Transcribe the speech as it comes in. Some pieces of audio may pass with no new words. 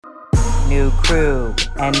New crew,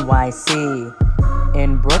 NYC,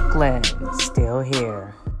 in Brooklyn, still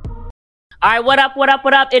here. All right, what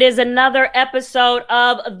up? It is another episode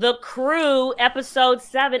of The Crew, episode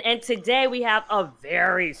 7, and today we have a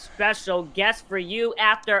very special guest for you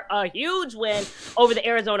after a huge win over the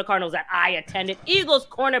Arizona Cardinals that I attended. Eagles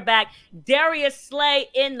cornerback Darius Slay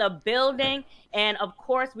in the building, and of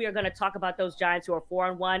course, we are going to talk about those Giants who are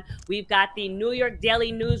 4-1. We've got the New York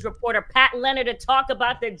Daily News reporter Pat Leonard to talk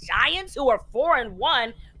about the Giants who are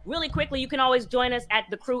 4-1. Really quickly, you can always join us at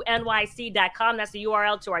thecrewnyc.com. That's the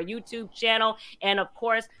URL to our YouTube channel. And of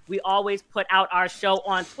course, we always put out our show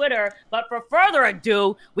on Twitter. But for further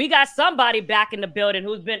ado, we got somebody back in the building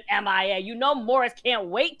who's been MIA. You know Morris can't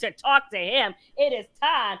wait to talk to him. It is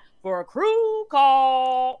time for a crew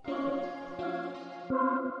call.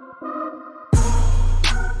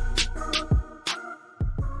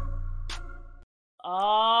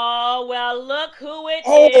 Oh, well, look who it is.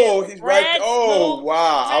 Oh, he's Fred right. Oh, Smoot.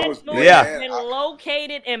 wow. Fred I was Smoot man, has been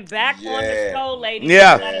located and back on the show, ladies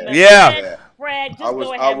and gentlemen. Yeah. Fred, just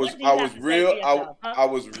go ahead. I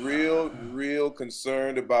was real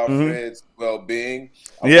concerned about Fred's well-being.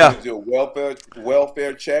 I wanted to do a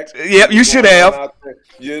welfare check. Yeah, you should have.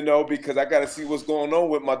 There, because I got to see what's going on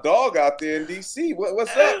with my dog out there in D.C.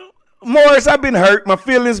 What's up? Morris, I've been hurt. My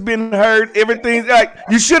feelings been hurt. Everything like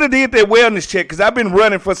you should have did that wellness check because I've been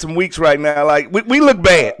running for some weeks right now. Like we look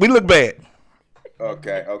bad. We look bad.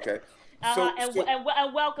 Okay. And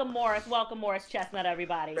welcome Morris. Welcome Morris Chestnut,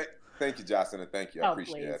 everybody. Thank you, Jocelyn. Thank you. I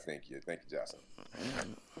appreciate it. Thank you, Jocelyn.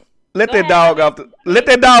 Let that dog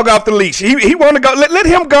off the leash. He want to go. Let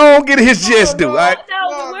him go and get his just due. All right?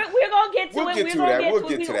 No, we're gonna get to it. We're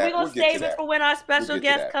gonna save it for when our special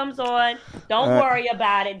guest comes on. Don't worry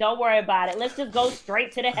about it. Let's just go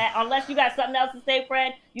straight to the head. Unless you got something else to say,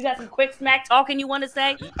 Fred. You got some quick smack talking you want to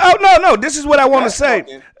say? Oh no. This is what I want to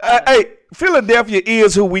say. Hey, Philadelphia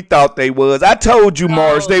is who we thought they was. I told you,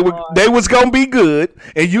 Morris, they was gonna be good,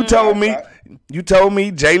 and you told me. You told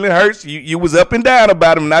me Jalen Hurts. You was up and down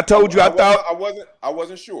about him, and I told you I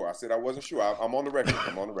wasn't sure. I said I wasn't sure. I'm on the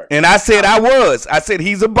record. And I said I was. I said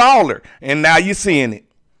he's a baller, and now you're seeing it.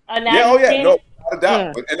 No, without a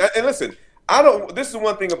doubt. And listen, I don't. This is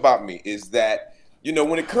one thing about me is that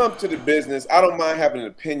when it comes to the business, I don't mind having an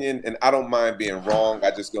opinion, and I don't mind being wrong.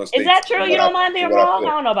 I just gonna stay. Is that true? You don't mind being wrong? I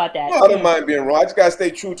don't know about that. No, I don't mind being wrong. I just gotta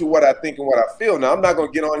stay true to what I think and what I feel. Now, I'm not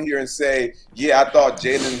gonna get on here and say, I thought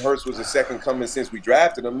Jalen Hurts was the second coming since we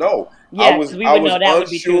drafted him. No, I was unsure. I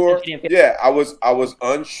was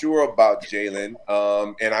unsure about Jalen,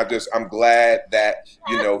 and I'm glad that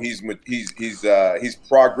he's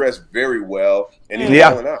progressed very well, and he's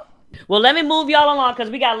going out. Well, let me move y'all along because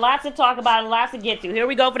we got lots to talk about and lots to get to. Here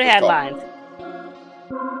we go for the headlines.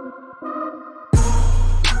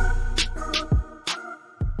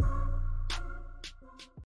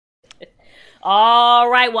 All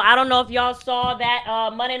right. Well, I don't know if y'all saw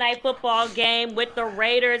that Monday Night Football game with the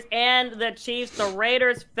Raiders and the Chiefs. The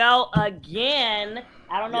Raiders fell again.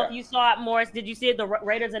 I don't know if you saw it, Morris. Did you see it? The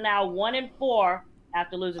Raiders are now 1-4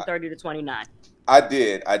 after losing 30-29. I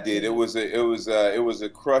did. It was a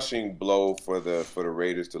crushing blow for the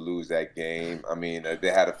Raiders to lose that game. I mean, they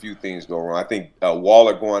had a few things go wrong. I think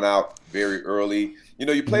Waller going out very early.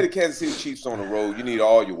 You play the Kansas City Chiefs on the road. You need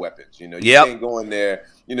all your weapons. You can't go in there.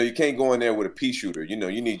 You can't go in there with a pea shooter. You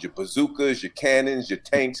need your bazookas, your cannons, your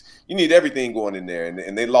tanks. You need everything going in there.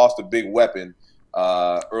 And they lost a big weapon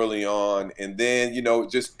early on, and then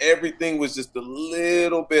just everything was just a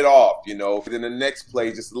little bit off, then the next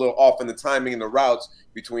play just a little off in the timing and the routes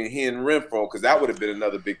between he and Renfro, because that would have been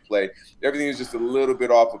another big play. Everything was just a little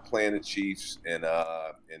bit off of playing the Chiefs, and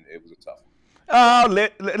it was a tough one.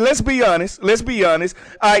 Let's be honest. All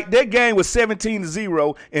right, that game was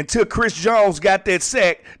 17-0 until Chris Jones got that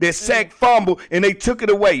sack fumble, and they took it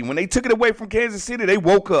away. When they took it away from Kansas City, they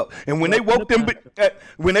woke up. And when they woke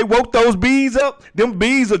those bees up, them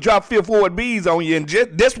bees will drop fifth forward bees on you. And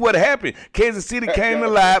that's what happened. Kansas City came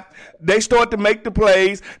alive. They started to make the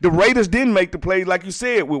plays. The Raiders didn't make the plays, like you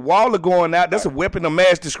said, with Waller going out. That's a weapon of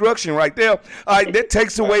mass destruction right there. All right, that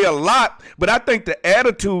takes away a lot. But I think the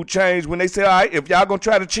attitude changed when they said, all right, if y'all gonna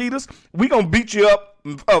try to cheat us, we gonna beat you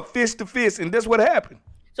up fist to fist, and that's what happened.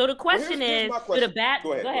 So the question is, do the bad?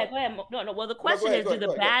 Go ahead. No. Well, the question is, do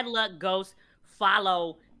the bad luck ghosts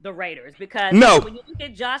follow the Raiders? Because when you look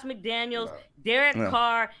at Josh McDaniels, Derek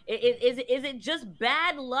Carr, is it just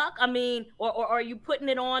bad luck? I mean, or are you putting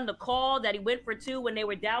it on the call that he went for 2 when they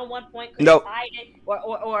were down 1 point, couldn't hide it?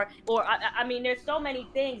 Or I mean, there's so many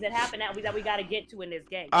things that happen that we got to get to in this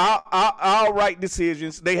game. All right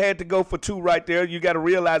decisions. They had to go for 2 right there. You got to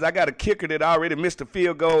realize I got a kicker that already missed a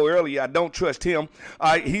field goal earlier. I don't trust him.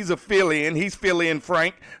 He's a fill-in. He's fill-in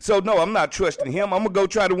Frank. So no, I'm not trusting him. I'm gonna go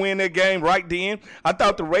try to win that game right then. I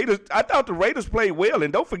thought the Raiders played well,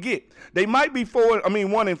 and don't forget they might be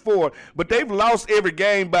 1-4, but they've lost every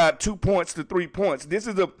game by 2 points to 3 points. This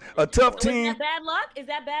is a tough team. Is that bad luck? Is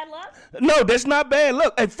that bad luck? No, that's not bad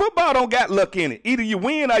luck. Hey, football don't got luck in it. Either you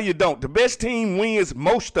win or you don't. The best team wins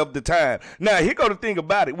most of the time. Now, here go the thing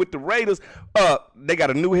about it. With the Raiders, they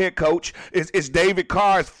got a new head coach. It's David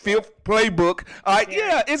Carr's 5th playbook.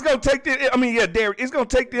 It's gonna take Darius, it's gonna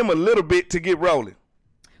take them a little bit to get rolling.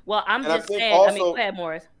 Well, I'm just saying. Also, go ahead,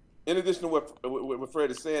 Morris. In addition to what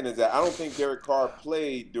Fred is saying is that I don't think Derek Carr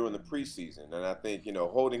played during the preseason, and I think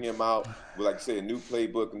holding him out with, like I say, a new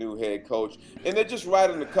playbook, new head coach, and they're just right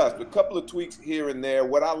on the cusp. A couple of tweaks here and there.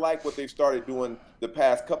 What I like what they've started doing the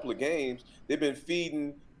past couple of games, they've been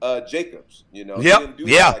feeding Jacobs. They didn't do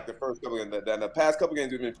that like the first couple of games. The past couple of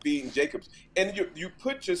games, they've been feeding Jacobs, and you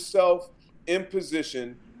put yourself in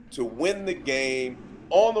position to win the game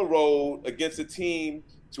on the road against a team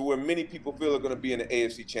to where many people feel are going to be in the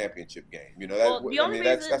AFC Championship game. The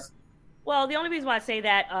only reason why I say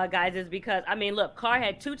that, guys, is because, look, Carr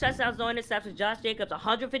had 2 touchdowns, no interceptions. Josh Jacobs,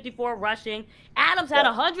 154 rushing. Adams had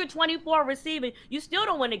 124 receiving. You still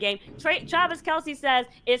don't win the game. Travis Kelce says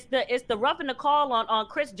it's the roughing the call on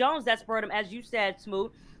Chris Jones that spurred him, as you said,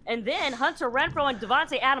 Smoot. And then Hunter Renfrow and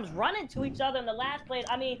Devontae Adams run into each other in the last play.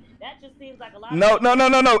 That just seems like a lot. No.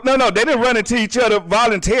 They didn't run into each other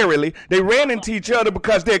voluntarily. They ran into each other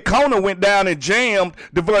because their corner went down and jammed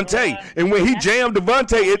Devontae. And when he jammed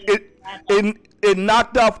Devontae, it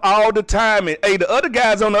knocked off all the time. And the other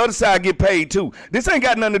guys on the other side get paid too. This ain't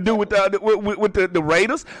got nothing to do with the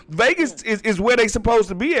Raiders. Vegas is where they supposed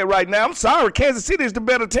to be at right now. I'm sorry, Kansas City is the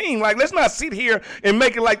better team. Like, let's not sit here and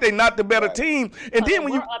make it like they not the better team. And then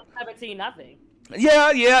when we're up 17-0.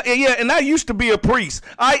 Yeah. And I used to be a priest.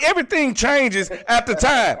 Everything changes after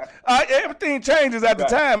time. Everything changes after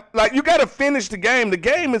time. Like, you got to finish the game. The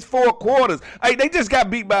game is 4 quarters. They just got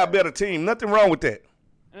beat by a better team. Nothing wrong with that.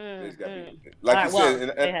 Like you said,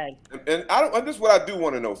 and this is what I do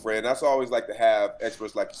want to know, Fred. And that's always like to have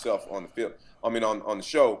experts like yourself on the field. On the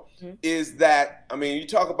show, is that you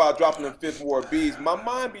talk about dropping them 5th Ward Bs. My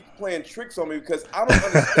mind be playing tricks on me because I don't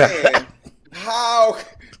understand how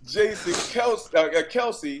Jason Kelce,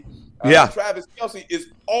 Travis Kelce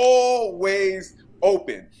is always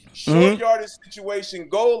open. Short yardage situation,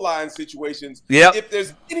 goal line situations. If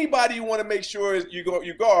there's anybody you want to make sure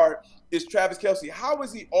you guard, is Travis Kelce. How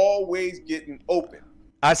is he always getting open?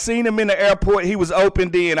 I seen him in the airport. He was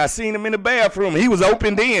open then. I seen him in the bathroom. He was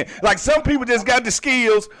open then. Like, some people just got the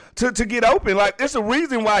skills to get open. Like, there's a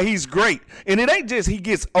reason why he's great. And it ain't just he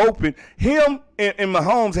gets open. Him and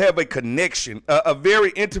Mahomes have a connection, a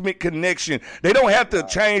very intimate connection. They don't have to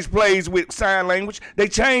change plays with sign language. They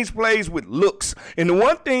change plays with looks. And the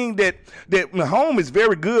one thing that Mahomes is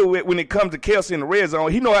very good with when it comes to Kelce in the red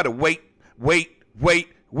zone, he know how to wait,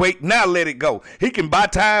 now let it go. He can buy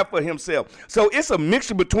time for himself. So it's a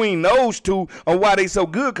mixture between those two on why they so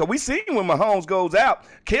good. Because we see when Mahomes goes out,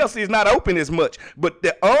 Kelce is not open as much. But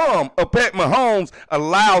the arm of Pat Mahomes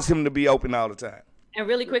allows him to be open all the time. And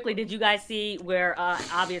really quickly, did you guys see where,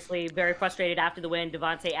 obviously, very frustrated after the win,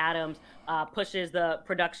 Devontae Adams pushes the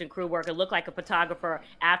production crew worker, looked like a photographer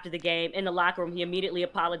after the game in the locker room. He immediately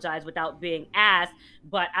apologized without being asked.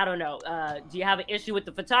 But I don't know. Do you have an issue with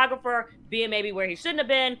the photographer being maybe where he shouldn't have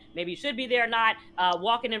been? Maybe he should be there or not,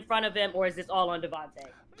 walking in front of him, or is this all on Devontae?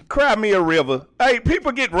 Cry me a river. Hey,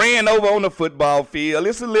 people get ran over on the football field.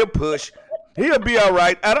 It's a little push. He'll be all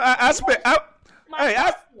right.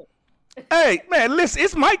 Hey, man, listen,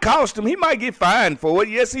 it might cost him. He might get fined for it.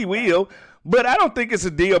 Yes, he will. But I don't think it's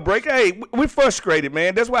a deal breaker. Hey, we're frustrated,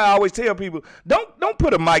 man. That's why I always tell people, don't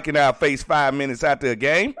put a mic in our face 5 minutes after a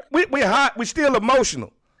game. We're hot. We're still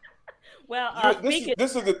emotional. Well, this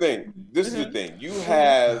is the thing. This is the thing. You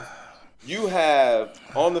have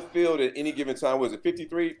on the field at any given time, was it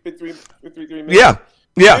 53 minutes?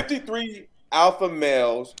 Yeah. 53 alpha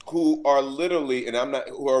males who are literally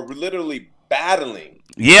battling.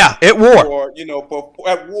 Yeah, at war.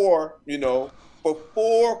 For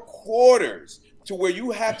 4 quarters, to where you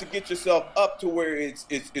have to get yourself up to where it's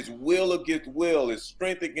will against will, it's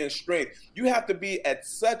strength against strength. You have to be at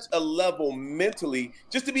such a level mentally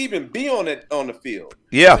just to even be on the field.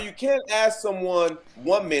 Yeah. So you can't ask someone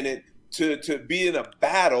 1 minute, to be in a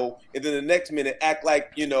battle and then the next minute act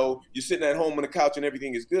like, you're sitting at home on the couch and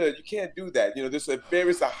everything is good. You can't do that.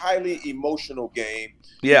 It's a highly emotional game.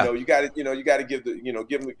 Yeah. You got to give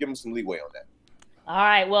them some leeway on that. All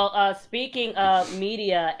right. Well, speaking of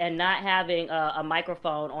media and not having a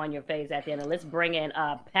microphone on your face at the end, let's bring in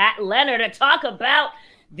Pat Leonard to talk about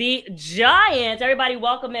the Giants. Everybody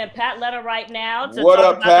welcome in Pat Leonard right now. What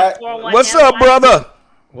up, Pat? What's up, brother?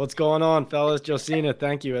 What's going on, fellas? Josina,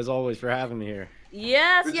 thank you as always for having me here.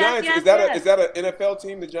 Yes, the Giants, is that an NFL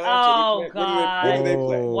team? The Giants? Oh, God. Where do they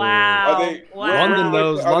play? Wow.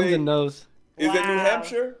 London knows. Is it New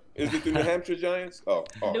Hampshire? Is it the New Hampshire Giants? Oh.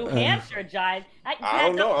 New Hampshire Giants. I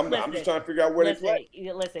don't know. I'm just trying to figure out where they play.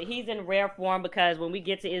 Listen, he's in rare form because when we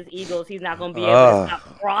get to his Eagles, he's not going to be able to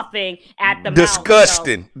stop frothing at the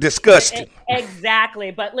Disgusting. mouth. Disgusting.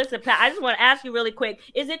 Exactly. But listen, Pat, I just want to ask you really quick.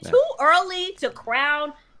 Is it too early to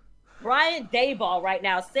crown Brian Daboll right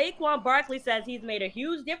now? Saquon Barkley says he's made a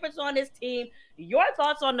huge difference on his team. Your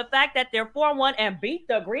thoughts on the fact that they're 4-1 and beat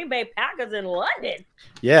the Green Bay Packers in London?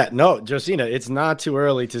 Yeah, no, Josina, it's not too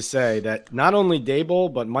early to say that not only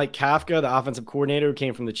Daboll, but Mike Kafka, the offensive coordinator who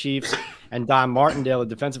came from the Chiefs, and Don Martindale, the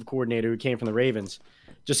defensive coordinator who came from the Ravens.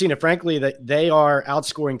 Josina, frankly, that they are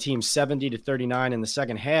outscoring teams 70-39 in the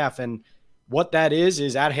second half. And what that is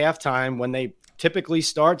at halftime when they typically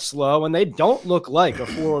start slow and they don't look like a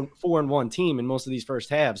 4-1 team in most of these first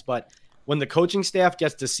halves. But when the coaching staff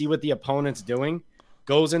gets to see what the opponent's doing,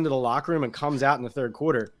 goes into the locker room and comes out in the third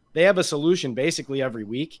quarter, they have a solution basically every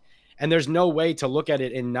week. And there's no way to look at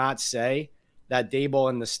it and not say that Daboll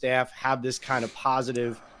and the staff have this kind of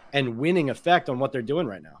positive and winning effect on what they're doing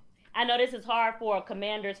right now. I know this is hard for a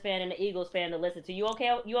Commanders fan and an Eagles fan to listen to. You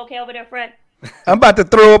okay over there, Fred? I'm about to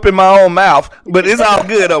throw up in my own mouth, but it's all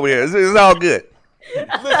good over here. It's all good.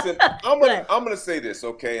 Listen, I'm gonna say this,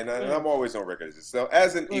 okay, and I'm always on record as this. So,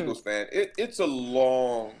 as an Eagles fan, it's a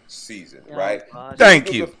long season, right?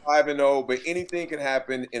 Thank you. 5-0, but anything can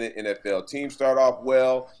happen in an NFL. Teams start off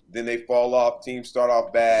well, then they fall off. Teams start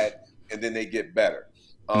off bad, and then they get better.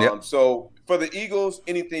 So for the Eagles,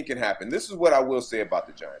 anything can happen. This is what I will say about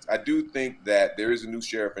the Giants. I do think that there is a new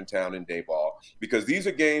sheriff in town in Daboll, because these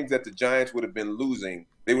are games that the Giants would have been losing.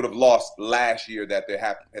 They would have lost last year that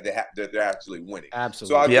they're actually winning.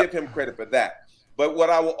 Absolutely. So I'll give him credit for that. But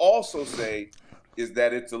what I will also say is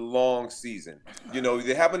that it's a long season.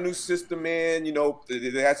 They have a new system in.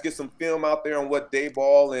 They have to get some film out there on what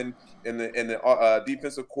Daboll and the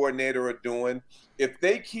defensive coordinator are doing. If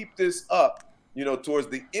they keep this up, towards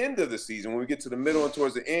the end of the season, when we get to the middle and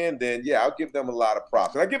towards the end, then, I'll give them a lot of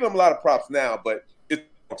props. And I give them a lot of props now, but it's a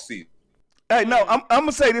long season. Hey, no, I'm going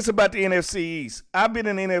to say this about the NFC East. I've been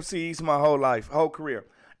in the NFC East my whole career.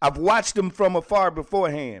 I've watched them from afar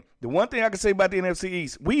beforehand. The one thing I can say about the NFC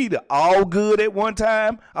East, we either all good at one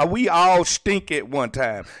time or we all stink at one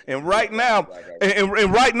time. And right now,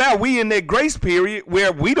 we in that grace period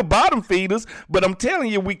where we the bottom feeders, but I'm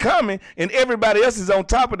telling you, we coming and everybody else is on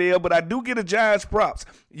top of there. But I do get a Giants props.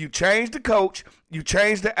 You change the coach, you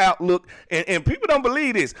change the outlook, and people don't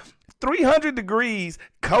believe this. 300 degrees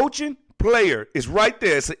coaching, player is right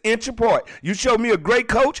there. It's an inch apart. You show me a great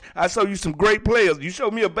coach, I show you some great players. You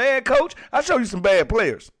show me a bad coach, I show you some bad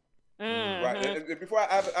players. Mm-hmm. Right. And before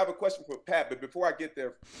I have a question for Pat, but before I get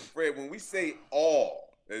there, Fred, when we say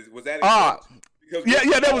all, was that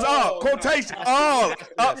Yeah, that was all. Quotation, all.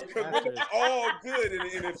 All good in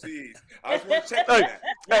the NFC East. I just want to check that.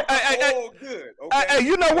 All good. Okay. Hey,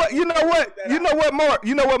 you know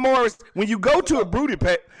what, Morris? When you go to a broody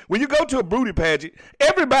pageant,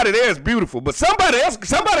 everybody there is beautiful, but somebody got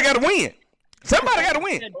to win. Somebody got to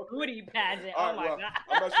win. Booty pageant. Oh my God.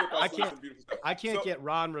 I'm not sure if I see some beautiful stuff. I can't get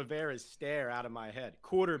Ron Rivera's stare out of my head.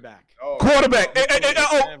 Quarterback. Quarterback.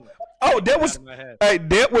 That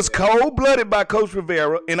was cold-blooded by Coach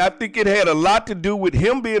Rivera, and I think it had a lot to do with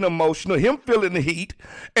him being emotional, him feeling the heat,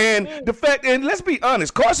 and the fact. And let's be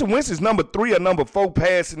honest, Carson Wentz is number 3 or number 4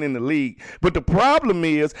 passing in the league, but the problem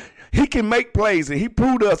is he can make plays, and he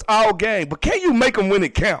proved us all game. But can you make them when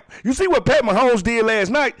it count? You see what Pat Mahomes did last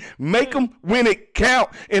night? Make them when it count,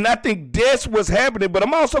 and I think that's what's happening. But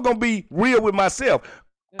I'm also going to be real with myself.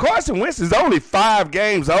 Carson Wentz is only 5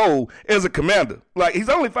 games old as a Commander. Like, he's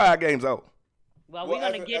only 5 games old. Well, we're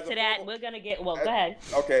going to get to that. Go ahead.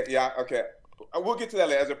 Okay, okay. We'll get to that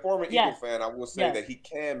later. As a former Eagle fan, I will say that he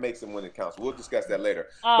can make some when it counts. We'll discuss that later.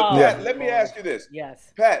 But Pat, let me ask you this.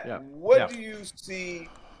 Yes. Pat, what do you see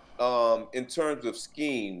in terms of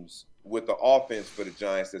schemes with the offense for the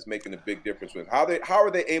Giants that's making a big difference with how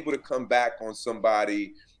are they able to come back on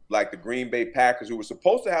somebody like the Green Bay Packers, who were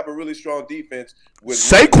supposed to have a really strong defense with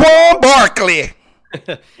Saquon Barkley?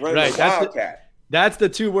 Running the Wildcat. That's the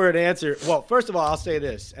 2-word answer. Well, first of all, I'll say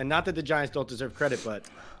this, and not that the Giants don't deserve credit, but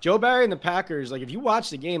Joe Barry and the Packers, like if you watch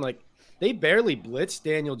the game, like they barely blitzed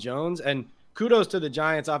Daniel Jones, and kudos to the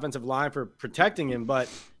Giants offensive line for protecting him, but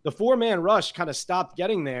the 4-man rush kind of stopped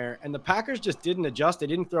getting there, and the Packers just didn't adjust. They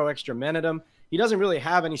didn't throw extra men at him. He doesn't really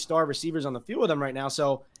have any star receivers on the field with him right now,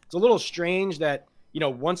 so it's a little strange that,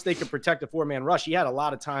 once they could protect a 4-man rush, he had a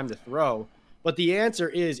lot of time to throw. But the answer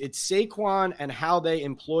is it's Saquon and how they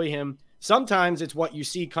employ him. Sometimes it's what you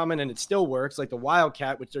see coming and it still works, like the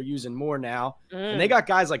Wildcat, which they're using more now. And they got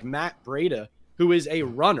guys like Matt Breida, who is a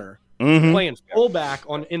runner, playing fullback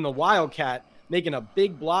in the Wildcat, making a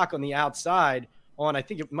big block on the outside on, I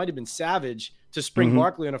think it might have been Savage, to spring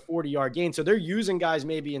Barkley on a 40-yard gain. So they're using guys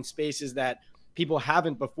maybe in spaces that people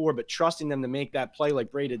haven't before, but trusting them to make that play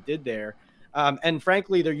like Breida did there. And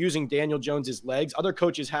frankly, they're using Daniel Jones's legs. Other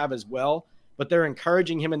coaches have as well, but they're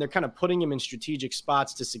encouraging him and they're kind of putting him in strategic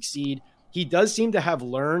spots to succeed. He does seem to have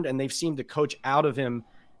learned, and they've seemed to coach out of him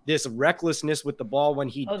this recklessness with the ball when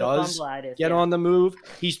he does get on the move.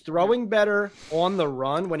 He's throwing better on the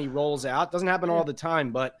run when he rolls out. Doesn't happen all the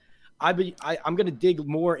time, but I'm going to dig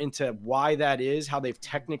more into why that is, how they've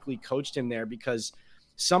technically coached him there, because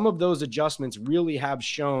some of those adjustments really have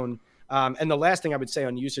shown. And the last thing I would say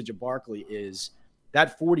on usage of Barkley is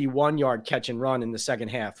that 41-yard catch and run in the second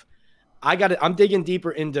half. I'm digging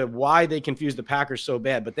deeper into why they confused the Packers so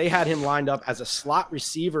bad, but they had him lined up as a slot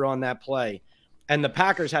receiver on that play, and the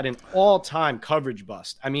Packers had an all-time coverage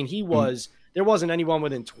bust. I mean, there wasn't anyone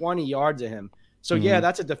within 20 yards of him. So, yeah,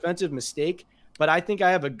 that's a defensive mistake, but I think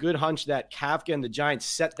I have a good hunch that Kafka and the Giants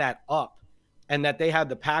set that up and that they had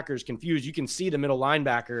the Packers confused. You can see the middle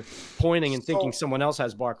linebacker pointing and thinking someone else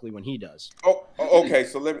has Barkley when he does. Okay.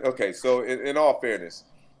 So in all fairness,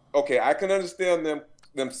 I can understand them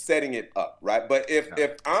setting it up, right? But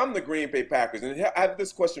if I'm the Green Bay Packers, and I have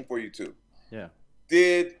this question for you too. Yeah.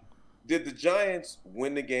 Did the Giants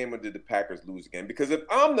win the game or did the Packers lose the game? Because if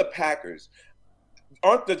I'm the Packers,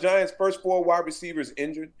 aren't the Giants' first 4 wide receivers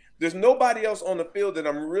injured? There's nobody else on the field that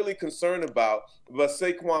I'm really concerned about but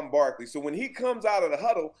Saquon Barkley. So when he comes out of the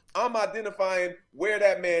huddle, I'm identifying where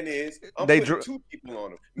that man is. I'm putting 2 people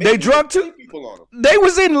on him. They drunk 3 people on him. They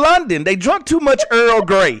was in London. They drunk too much Earl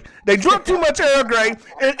Grey. And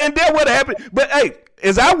then what happened? But hey,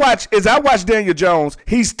 as I watch Daniel Jones,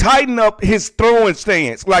 he's tightened up his throwing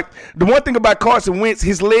stance. Like the one thing about Carson Wentz,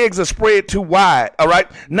 his legs are spread too wide. All right,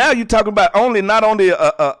 now you're talking about not only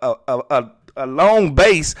a long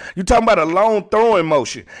base, you're talking about a long throwing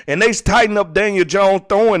motion, and they tighten up Daniel Jones'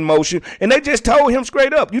 throwing motion, and they just told him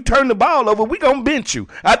straight up, you turn the ball over, we gonna bench you.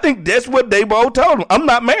 I think that's what Daboll told him. I'm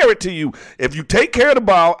not married to you. If you take care of the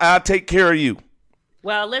ball, I'll take care of you.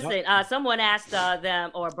 Well, listen, someone asked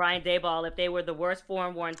them, or Brian Daboll, if they were the worst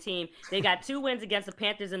 4-1 team. They got 2 wins against the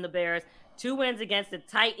Panthers and the Bears, 2 wins against the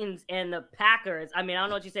Titans and the Packers. I mean, I don't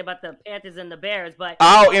know what you say about the Panthers and the Bears, but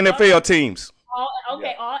all NFL teams. All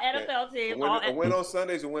NFL teams. A win on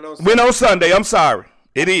Sundays, a win on Sunday. Win on Sunday, I'm sorry.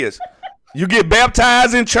 It is. You get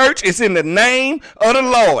baptized in church, it's in the name of the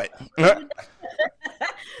Lord.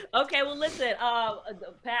 Okay, well, listen,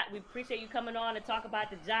 Pat, we appreciate you coming on to talk about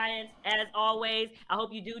the Giants, as always. I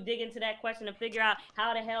hope you do dig into that question and figure out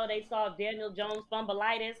how the hell they solved Daniel Jones'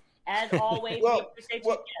 fumbleitis. As always, we appreciate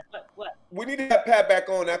you. What? We need to have Pat back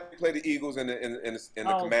on after we play the Eagles and the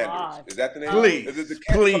Commanders. God. Is that the name? Please. Is it the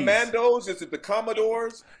Please. Commandos? Is it the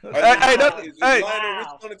Commodores?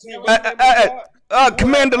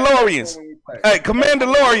 Commandalorians. Hey,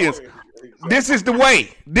 Commandalorians. This is the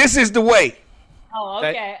way. This is the way. Oh,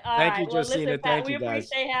 okay. Thank you, Well, Josina. listen, Pat, Thank you, guys.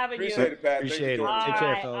 We appreciate having you. Appreciate it, Pat. Appreciate it. All Take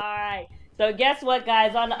care, right, fellas. all right. So guess what,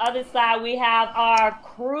 guys? On the other side, we have our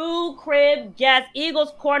crew crib guest,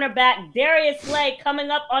 Eagles cornerback Darius Slay, coming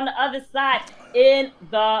up on the other side in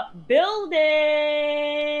the building.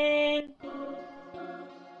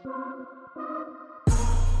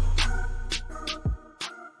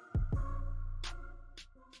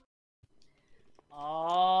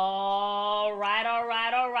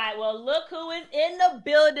 All right. Well, look who is in the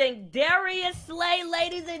building. Darius Slay,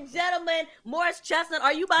 ladies and gentlemen. Morris Chestnut,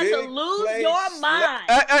 are you about to lose your mind?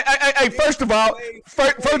 Hey, first of all,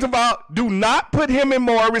 do not put him and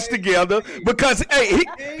Morris together because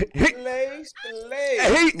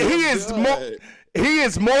he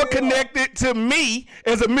is more connected to me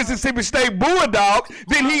as a Mississippi State Bulldog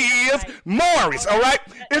than he is Morris. All right,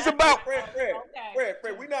 it's about Fred.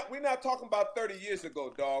 We're not talking about 30 years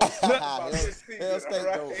ago, dog. We're talking about this season,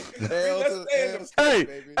 all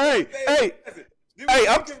right?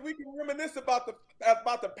 We can reminisce about the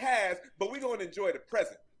past, but we're gonna enjoy the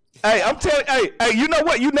present. Hey, I'm telling hey, you know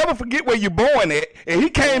what? You never forget where you're born at. And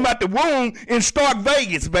he came out the womb in Stark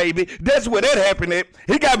Vegas, baby. That's where that happened at.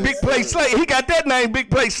 He got Big Play Slay. He got that name,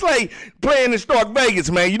 Big Play Slay, playing in Stark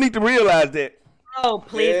Vegas, man. You need to realize that. Oh,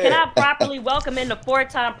 please. Yeah. Can I properly welcome in the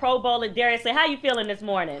 4-time Pro Bowler, Darius? Say, how you feeling this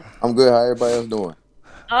morning? I'm good. How everybody else doing?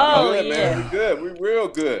 Oh, good, yeah. Man. We're good. We're real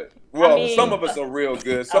good. Well, some of us are real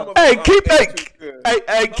good. Some of hey, us keep that.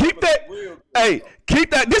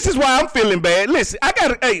 Keep that. This is why I'm feeling bad. Listen,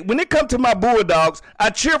 when it comes to my Bulldogs,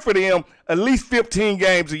 I cheer for them at least 15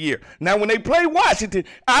 games a year. Now, when they play Washington,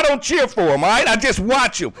 I don't cheer for them, all right? I just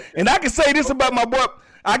watch them. And I can say this about my boy,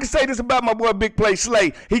 Big Play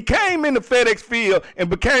Slay. He came into FedEx Field and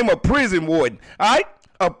became a prison warden, all right?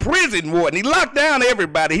 A prison warden. He locked down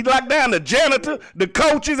everybody. He locked down the janitor, the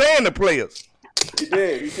coaches, and the players. He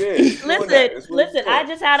did. Listen. I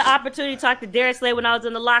just had an opportunity to talk to Darius Slay when I was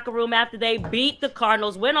in the locker room after they beat the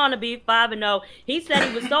Cardinals, went on to be 5-0. He said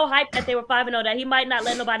he was so hyped that they were 5-0 that he might not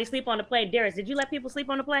let nobody sleep on the plane. Darius, did you let people sleep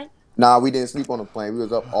on the plane? Nah, we didn't sleep on the plane. We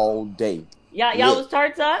was up all day. Y'all was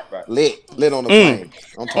turned up? Right. Lit on the plane.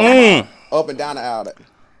 I'm talking about up and down the aisle.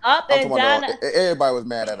 Everybody was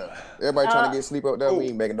mad at us. Everybody trying to get sleep up there. We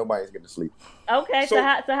ain't making nobody get to sleep. Okay, so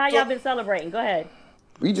how y'all been celebrating? Go ahead.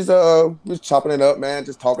 We just chopping it up, man.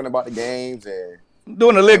 Just talking about the games and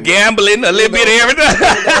doing a little gambling, a little bit of everything.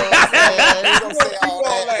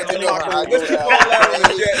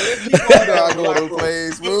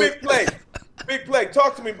 Big play.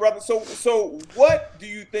 Talk to me, brother. So what do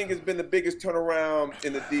you think has been the biggest turnaround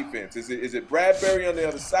in the defense? Is it Bradbury on the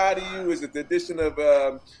other side of you? Is it the addition of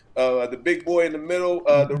the big boy in the middle?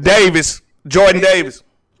 Jordan Davis. Jordan Davis.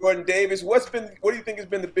 What do you think has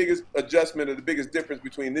been the biggest adjustment or the biggest difference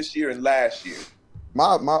between this year and last year?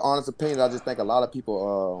 My honest opinion, I just think a lot of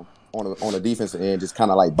people on the defensive end just kind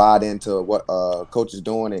of like bought into what coach is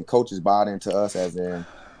doing, and coaches bought into us as in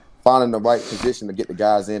finding the right position to get the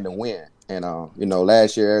guys in to win. And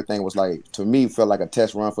last year everything was like, to me, felt like a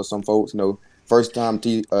test run for some folks. First time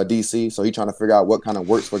DC, so he trying to figure out what kind of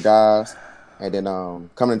works for guys. And then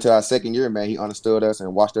coming into our second year, man, he understood us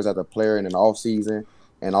and watched us as a player in the off season,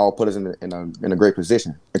 and all put us in a great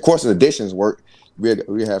position. Of course, the additions work.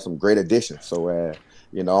 We have some great additions. So, I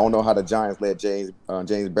don't know how the Giants let James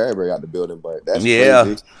Bradbury out the building, but that's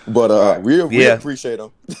crazy. But we appreciate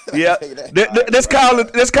him. Yeah, let's call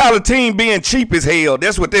a team being cheap as hell.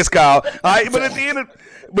 That's what this called. All right, but at the end of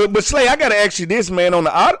But Slay, I gotta ask you this, man. On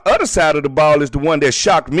the other side of the ball is the one that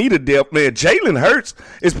shocked me to death, man. Jalen Hurts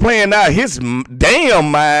is playing out his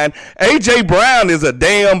damn mind. AJ Brown is a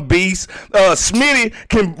damn beast. Smitty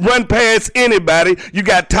can run past anybody. You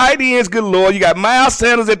got tight ends galore. You got Miles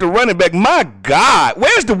Sanders at the running back. My God,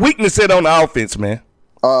 where's the weakness at on the offense, man?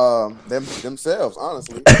 Themselves,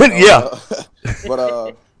 honestly.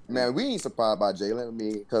 But man, we ain't surprised by Jalen. I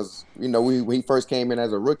mean, because when he first came in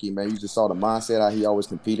as a rookie, man, you just saw the mindset, how he always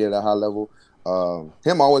competed at a high level.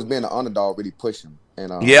 Him always being the underdog really pushed him.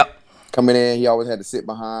 And coming in, he always had to sit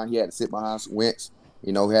behind. He had to sit behind Wentz.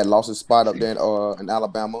 He had lost his spot up there in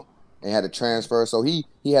Alabama and had to transfer. So he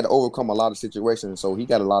had to overcome a lot of situations. So he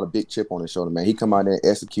got a lot of big chip on his shoulder, man. He come out there and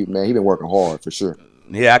execute, man. He been working hard for sure.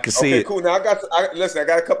 Yeah, I can see it. Okay, cool. Now I got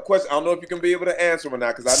a couple questions. I don't know if you can be able to answer them or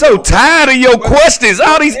not. Because I'm so tired of your questions.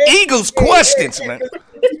 All these Eagles questions, man. The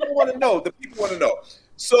people want to know.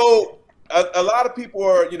 So a lot of people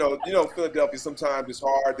are, Philadelphia. Sometimes it's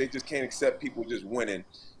hard. They just can't accept people just winning.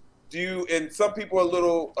 And some people are a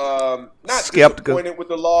little not skeptical, disappointed with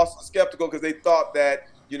the loss, skeptical because they thought that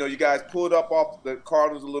you guys pulled up off the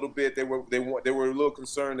Cardinals a little bit. They were a little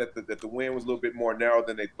concerned that the win was a little bit more narrow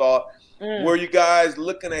than they thought. Were you guys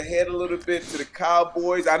looking ahead a little bit to the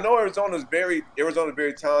Cowboys? I know Arizona's very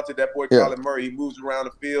talented. That boy Kyler Murray, he moves around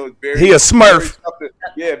the field. He a Smurf.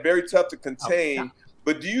 Very tough to contain.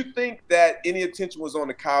 But do you think that any attention was on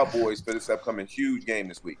the Cowboys for this upcoming huge game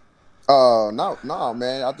this week? No,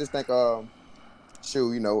 man. I just think it's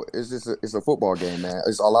a football game, man.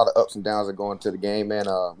 It's a lot of ups and downs that go into the game, man.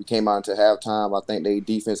 We came out into halftime. I think their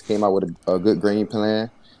defense came out with a good game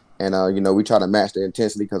plan. And, we try to match the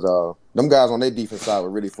intensity because them guys on their defense side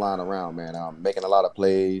were really flying around, man, making a lot of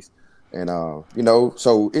plays. And,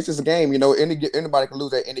 so it's just a game. Anybody can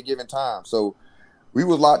lose at any given time. So we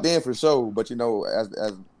was locked in for sure. But,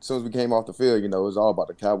 as soon as we came off the field, it was all about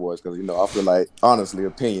the Cowboys because, I feel like, honestly,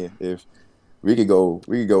 opinion, if we could go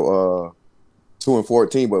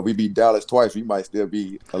 2-14, but we beat Dallas twice, we might still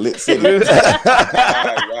be a lit city.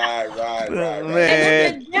 Right.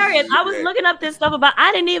 Man. Darius, I was looking up this stuff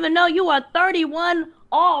I didn't even know you are 31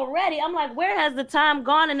 already. I'm like, where has the time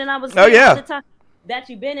gone? And then I was the time. that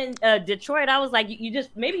you've been in Detroit, I was like, you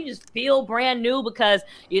just feel brand new because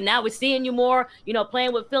now we're seeing you more,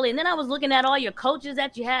 playing with Philly. And then I was looking at all your coaches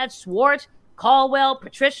that you had: Schwartz, Caldwell,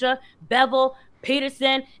 Patricia, Bevel,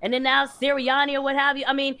 Peterson, and then now Sirianni or what have you.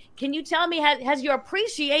 I mean, can you tell me, has your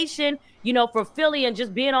appreciation, for Philly and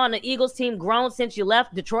just being on the Eagles team grown since you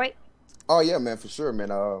left Detroit? Oh yeah, man, for sure, man.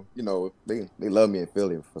 They love me in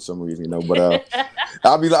Philly for some reason, but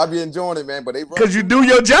I'll be enjoying it, man. But because you do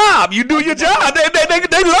your job, They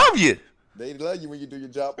love you. They love you when you do your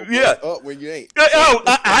job. Yeah. Up when you ain't.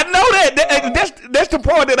 I know that. That's the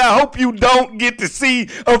part that I hope you don't get to see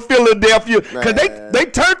of Philadelphia, because they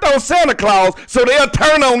turned on Santa Claus, so they'll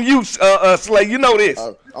turn on you, Slay. You know this.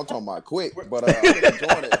 I'm talking about quick, but I've been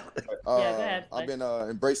enjoying it. Go ahead, I've been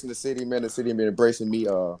embracing the city, man. The city been embracing me,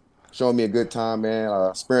 showing me a good time, man.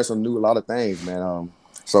 Experiencing a lot of things, man.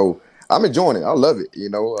 So I'm enjoying it. I love it.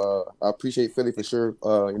 I appreciate Philly for sure.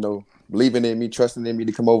 Believing in me, trusting in me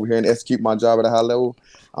to come over here and execute my job at a high level.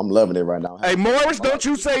 I'm loving it right now. Hey, Morris, don't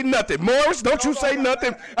you say nothing. Morris, don't you say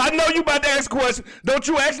nothing. I know you about to ask a question. Don't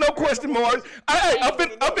you ask no question, Morris. I'm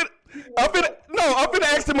finna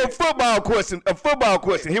ask him a football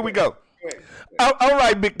question. Here we go. All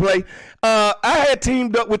right, big play. I had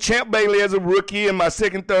teamed up with Champ Bailey as a rookie in my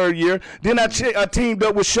second, third year. Then I teamed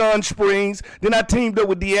up with Sean Springs. Then I teamed up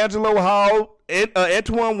with D'Angelo Hall,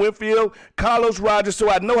 Antoine Winfield, Carlos Rogers. So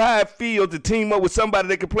I know how it feels to team up with somebody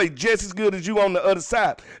that can play just as good as you on the other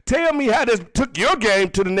side. Tell me how this took your game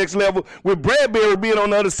to the next level with Bradbury being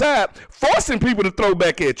on the other side, forcing people to throw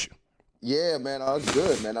back at you. Yeah, man, it's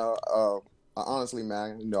good, man. Honestly,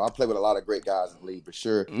 man, I play with a lot of great guys in the league for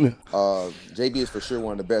sure. JB is for sure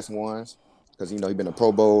one of the best ones because he's been a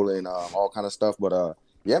Pro Bowl and all kind of stuff. But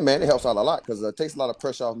yeah, man, it helps out a lot because it takes a lot of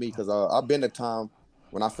pressure off me because I've been a time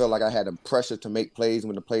when I felt like I had the pressure to make plays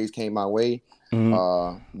when the plays came my way.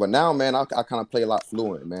 Mm-hmm. But now, man, I kind of play a lot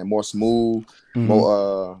fluent, man, more smooth,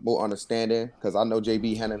 more understanding because I know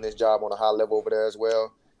JB handling this job on a high level over there as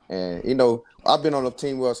well. And, I've been on a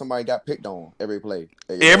team where somebody got picked on every play.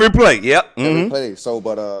 Every play, yep. Every play. So,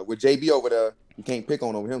 but with JB over there, you can't pick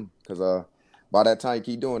on him because by that time you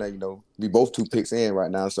keep doing that, we both 2 picks in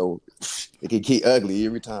right now. So it can get ugly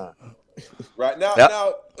every time. Right now,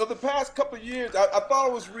 now, of the past couple of years, I thought I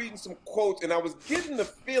was reading some quotes and I was getting the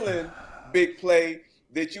feeling, big play,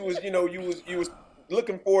 that you was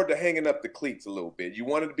looking forward to hanging up the cleats a little bit. You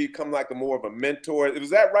wanted to become like more of a mentor.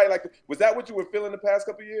 Was that right? Was that what you were feeling the past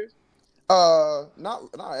couple of years? Not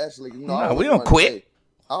actually. No, we don't quit.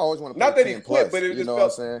 I always want to play not that 10 he plus, quit, but it just what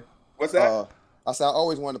felt. I'm saying? What's that? I said I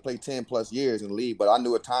always wanted to play 10 plus years in the league, but I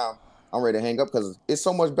knew a time I'm ready to hang up because it's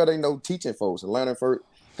so much better, teaching folks and learning for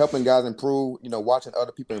helping guys improve. Watching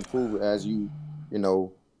other people improve as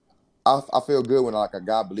I feel good when a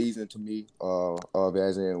guy believes into me,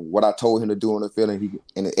 as in what I told him to do on the field and he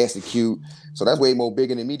execute. So that's way more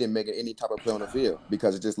bigger than me than making any type of play on the field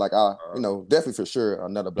because it's just like definitely for sure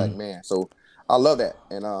another black man. So I love that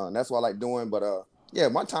and that's what I like doing. But yeah,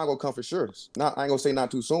 my time gonna come for sure. I ain't gonna say not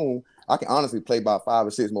too soon. I can honestly play about 5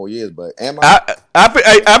 or 6 more years, but am I?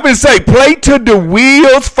 I've been saying, play till the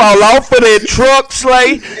wheels fall off of that truck,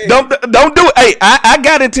 Slay. Don't do it. Hey, I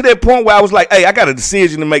got into that point where I was like, hey, I got a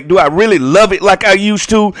decision to make. Do I really love it like I used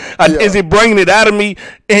to? Is it bringing it out of me?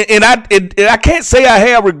 And I can't say I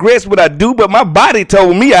have regrets, but I do. But my body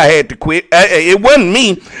told me I had to quit. It wasn't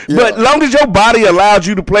me. Yeah. But long as your body allows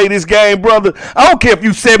you to play this game, brother, I don't care if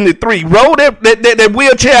you 73. Roll that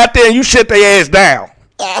wheelchair out there and you shut their ass down.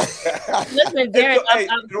 Listen, Darius, I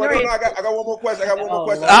got one more question.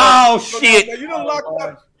 Oh shit! You done locked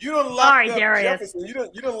up. Darius. Jefferson.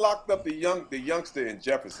 You done locked up the youngster in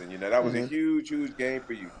Jefferson. That was a huge game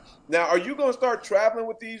for you. Now, are you gonna start traveling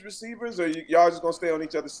with these receivers, or y'all just gonna stay on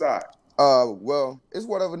each other's side? Well, it's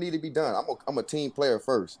whatever need to be done. I'm a team player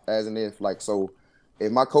first, as in if my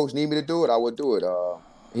coach need me to do it, I would do it.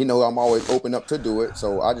 I'm always open up to do it.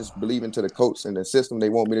 So I just believe into the coach and the system they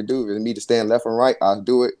want me to do. If they need to stand left and right, I'll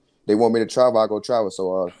do it. They want me to travel, I go travel.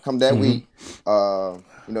 So come that week,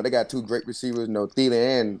 they got 2 great receivers,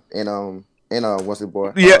 Thielen and what's the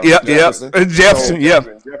boy? Jefferson.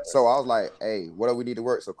 So I was like, hey, what do we need to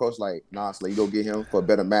work? So coach like, nah, so you go get him for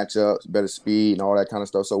better matchups, better speed and all that kind of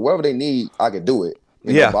stuff. So whatever they need, I can do it.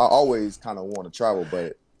 But I always kind of want to travel,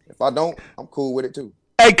 but if I don't, I'm cool with it too.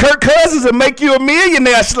 Hey, Kirk Cousins will make you a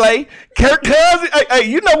millionaire, Slay. Kirk Cousins, hey,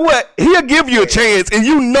 you know what? He'll give you a chance, and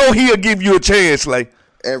he'll give you a chance, Slay.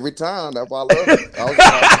 Every time. That's why I love it.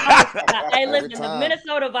 Hey, listen, the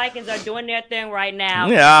Minnesota Vikings are doing their thing right now.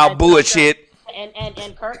 Yeah, bullshit.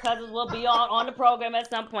 and Kirk Cousins will be on the program at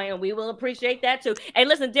some point, and we will appreciate that too. Hey,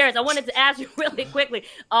 listen, Darius, I wanted to ask you really quickly.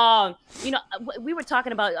 We were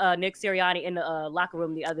talking about Nick Sirianni in the locker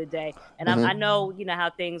room the other day, and I know how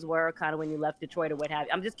things were kind of when you left Detroit or what have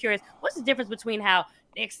you. I'm just curious, what's the difference between how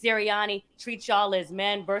Nick Sirianni treats y'all as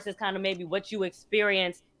men versus kind of maybe what you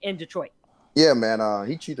experienced in Detroit? Yeah, man.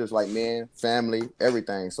 He treats us like men, family,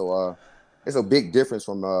 everything. So it's a big difference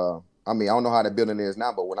from. I don't know how the building is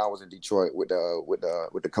now, but when I was in Detroit with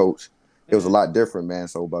the coach, it was a lot different, man.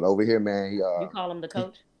 So, but over here, man, you call him the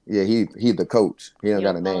coach? He's the coach. He don't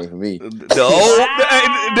got a name for me. The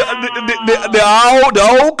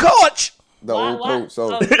old coach. The old coach.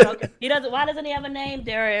 So okay. He doesn't. Why doesn't he have a name,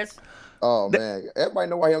 Darius? Oh man, everybody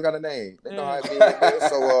know why he don't got a name. They know how it is.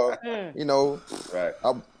 So right.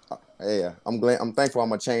 I'm glad. I'm thankful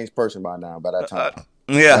I'm a changed person by now. By that time,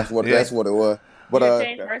 that's what it was. But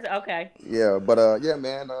changed person? Okay. Yeah, but yeah,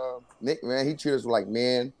 man. Nick, man, he treats us like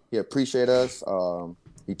men. He appreciate us.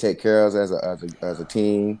 He take care of us as a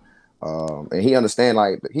team. And he understand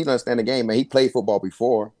the game, man. He played football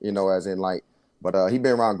before, but he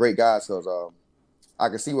been around great guys because I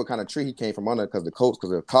can see what kind of tree he came from under because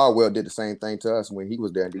Caldwell did the same thing to us when he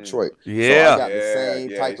was there in Detroit. Yeah. So I got the same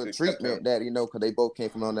type of treatment that, because they both came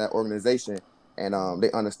from under that organization. And they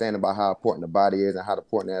understand about how important the body is and how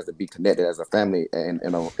important it is to be connected as a family in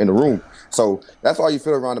the room. So that's all you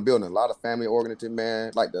feel around the building. A lot of family oriented,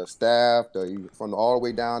 man, like the staff, from all the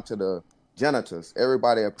way down to the janitors.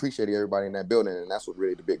 Everybody appreciated everybody in that building, and that's what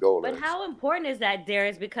really the big goal is. But how important is that,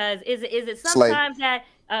 Darius? Because is it sometimes that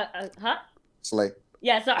Slay.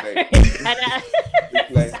 Yeah, sorry.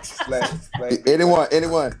 Slay. Anyone.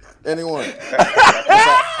 Slay.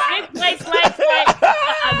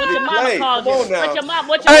 What your mama called you. What your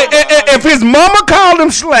mama if his mama called him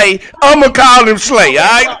Slay, I'ma call him Slay, all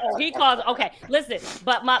right? He calls. Okay, listen.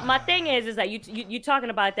 But my thing is that you talking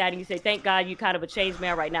about that and you say, thank God you kind of a changed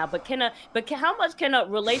man right now. But how much can a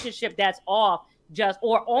relationship that's off just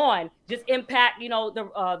impact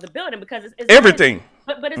the building, because it's everything.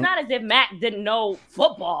 But it's not as if Matt didn't know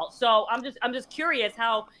football. So I'm just curious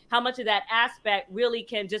how much of that aspect really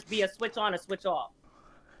can just be a switch on or switch off.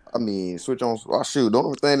 Switch on. Oh, shoot, the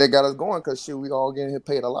only thing that got us going, because we all getting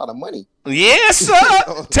paid a lot of money. Yes,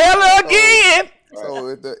 sir. Tell her again. So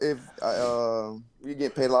if you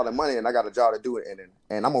get paid a lot of money and I got a job to do it,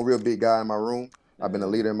 and I'm a real big guy in my room. I've been a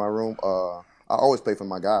leader in my room. I always play for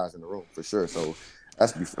my guys in the room for sure. So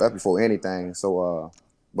that's before anything. So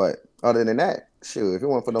but other than that, shoot, if it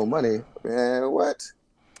wasn't for no money, man, what?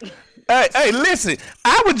 Hey, listen,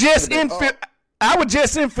 I was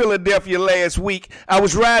just in Philadelphia last week. I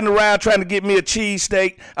was riding around trying to get me a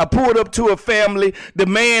cheesesteak. I pulled up to a family. The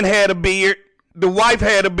man had a beard. The wife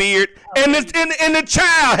had a beard. And the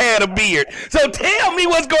child had a beard. So tell me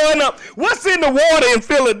what's going on. What's in the water in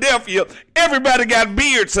Philadelphia? Everybody got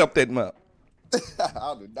beards up that month.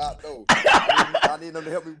 I do not know. I need them to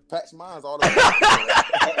help me patch mine all the way.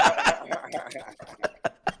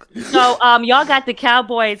 So y'all got the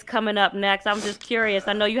Cowboys coming up next. I'm just curious.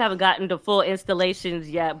 I know you haven't gotten to full installations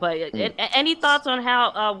yet, but any thoughts on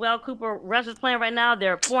how well Cooper Rush is playing right now?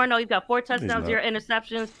 They're 4-0. He's got 4 touchdowns, 0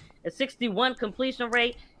 interceptions, a 61 completion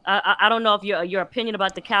rate. I don't know if your opinion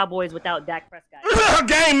about the Cowboys without Dak Prescott.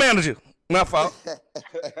 Game manager. My fault.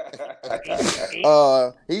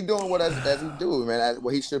 He's doing what as he do, man.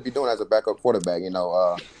 What he should be doing as a backup quarterback.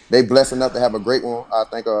 They blessed enough to have a great one. I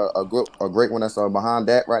think a great one that's behind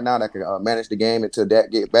Dak right now that can manage the game until Dak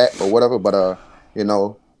get back or whatever. But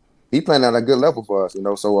he playing at a good level for us.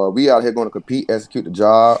 So we out here going to compete, execute the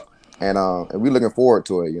job, and we looking forward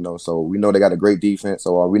to it. So we know they got a great defense.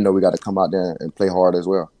 So we know we got to come out there and play hard as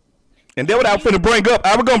well. And then what I was finna bring up,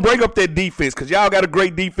 I was gonna bring up that defense because y'all got a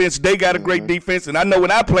great defense. They got a great defense, and I know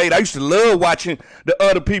when I played, I used to love watching the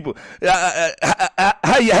other people.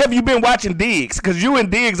 Have you been watching Diggs? Because you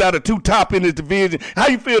and Diggs are the two top in this division. How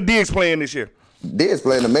you feel Diggs playing this year? Diggs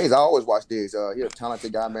playing amazing. I always watch Diggs. He's a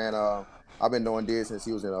talented guy, man. I've been knowing Darius since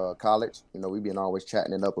he was in college. We've been always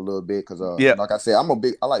chatting it up a little bit because, like I said, I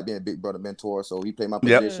like being a big brother mentor. So he played my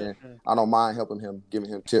position. Yep. I don't mind helping him, giving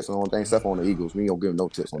him tips on things, stuff on the Eagles. We don't give him no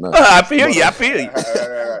tips on that. I feel you.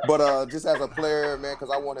 But just as a player, man, because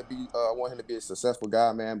I want him to be a successful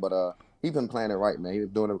guy, man. But he been playing it right, man. He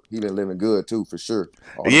been living good too, for sure.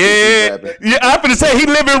 Yeah. I'm gonna say he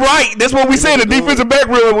living right. That's what we say in the defensive back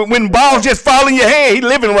room. When balls just fall in your hand, he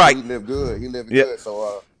living right. He live good. He living good.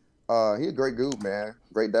 So. He's a great dude, man.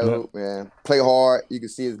 Great dude, man. Play hard. You can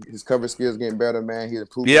see his coverage skills getting better, man. He's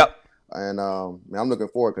improving. Yep. And I'm looking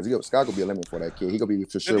forward because Scott gonna be a limit for that kid. He gonna be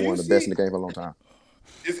for sure one of the best in the game for a long time.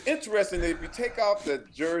 It's interesting that if you take off the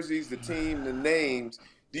jerseys, the team, the names,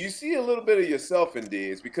 Do you see a little bit of yourself in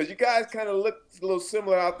Diz? Because you guys kind of look a little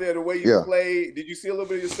similar out there the way you play. Did you see a little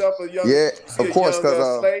bit of yourself?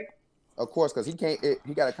 Of course, because he can't.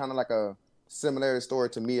 He got a kind of like a similarity story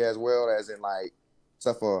to me as well, as in like,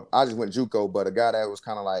 except for I just went JUCO, but a guy that was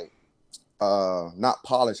kind of like not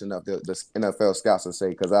polished enough, the NFL scouts would say,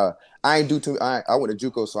 because I ain't do too. I went to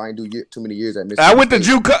JUCO, so I ain't do too many years at Mississippi. I went to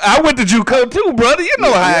JUCO too, brother. You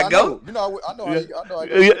know how it go. I know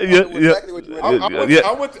exactly what you went.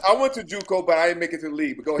 I went to JUCO, but I didn't make it to the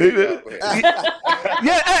league. But go ahead.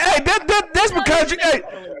 That's because you.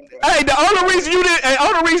 The only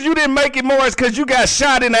reason you didn't make it more is because you got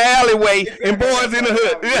shot in the alleyway and boys in the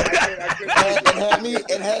hood.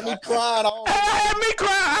 and had me crying. Had me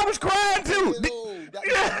crying. I was crying too.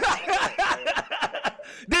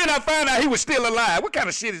 Then I found out he was still alive. What kind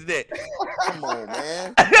of shit is that? Come on,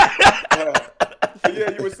 man.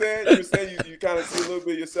 Yeah, you were saying you kind of see a little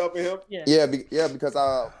bit of yourself in him. Yeah, because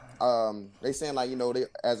they saying like, they,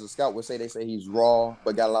 as a scout would say, they say he's raw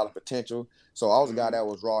but got a lot of potential. So I was a guy that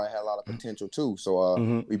was raw and had a lot of potential too.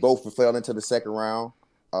 So we both fell into the second round.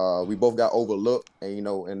 We both got overlooked,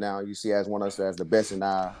 and now you see as one of us as the best in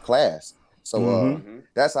our class. So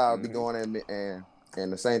that's how I'll be going.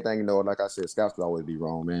 And the same thing, like I said, scouts could always be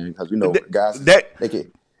wrong, man. Because guys, they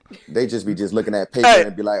just be looking at paper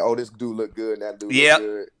and be like, oh, this dude look good, and that dude look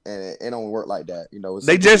good, and it don't work like that.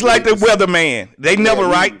 They just like the weatherman. They never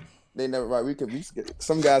right. They never right. We could get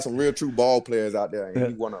some guys, some real true ball players out there, and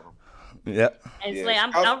he's one of them. Yep. And Slay,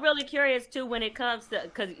 I'm really curious too when it comes to,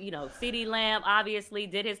 because CeeDee Lamb obviously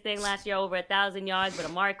did his thing last year, over 1,000 yards, but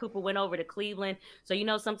Amari Cooper went over to Cleveland, so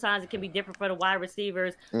sometimes it can be different for the wide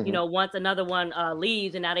receivers. Once another one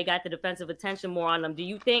leaves, and now they got the defensive attention more on them. Do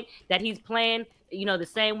you think that he's playing the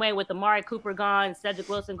same way with Amari Cooper gone, Cedric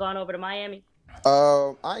Wilson gone over to Miami?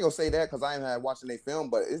 I ain't gonna say that because I ain't had watching their film,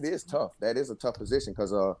 but it is tough. That is a tough position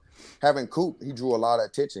because having Coop, he drew a lot of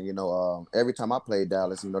attention. Every time I played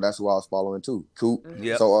Dallas, that's who I was following too, Coop.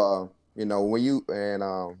 Yep. So when you and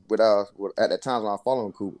with us at the times when I was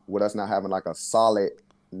following Coop, with us not having like a solid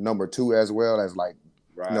number 2 as well as like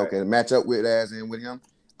can match up with with him.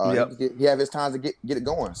 He have his times to get it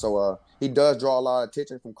going. So he does draw a lot of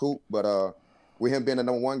attention from Coop, but with him being the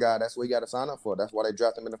number 1 guy, that's what he got to sign up for. That's why they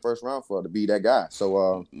drafted him in the first round to be that guy.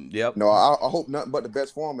 So, I hope nothing but the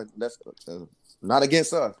best for him. And that's not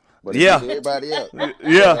against us, but against everybody else.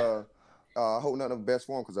 I hope nothing but the best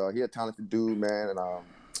for him because he's a talented dude, man. And I'm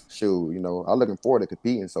looking forward to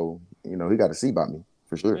competing. So, he got to see about me.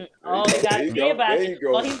 For sure. Oh, he got to see about it.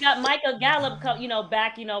 Well, he's got Michael Gallup,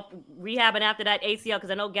 back, rehabbing after that ACL, because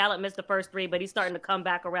I know Gallup missed the first 3, but he's starting to come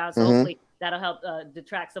back around. So hopefully that'll help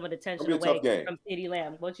detract some of the tension away from CeeDee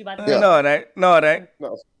Lamb. What you about to say? No, it ain't.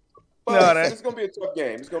 It's gonna be a tough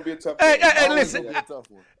game. It's gonna be a tough game. Hey, listen.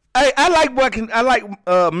 I like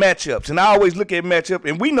matchups, and I always look at matchup.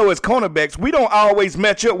 And we know as cornerbacks, we don't always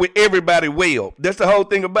match up with everybody well. That's the whole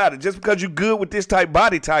thing about it. Just because you're good with this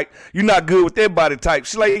body type, you're not good with that body type.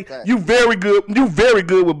 Slay, you very good. You very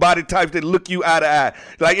good with body types that look you eye to eye.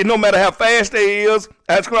 Like, it no matter how fast they is,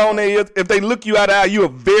 how strong they is, if they look you eye to eye, you are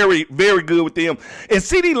very, very good with them. And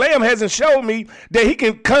CeeDee Lamb hasn't shown me that he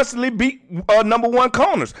can constantly beat number 1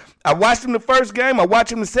 corners. I watched him the first game. I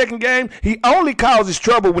watched him the second game. He only causes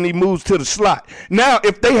trouble when he moves to the slot. Now,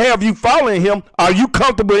 if they have you following him, are you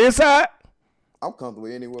comfortable inside? I'm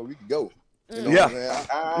comfortable anywhere we can go. When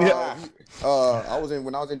I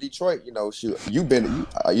was in Detroit, you never been in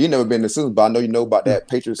the system, but I know you know about that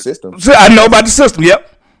Patriot system. So I know about the system.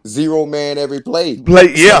 Yep. 0 man every play.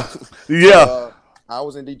 I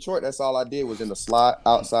was in Detroit. That's all I did was in the slot,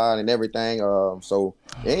 outside, and everything. So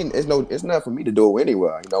it's nothing for me to do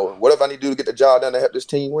anywhere. Whatever I need to do to get the job done to help this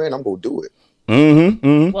team win, I'm gonna do it.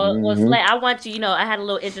 Well, Slay, I want you. I had a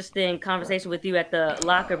little interesting conversation with you at the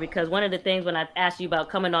locker because one of the things when I asked you about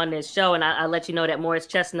coming on this show, and I let you know that Morris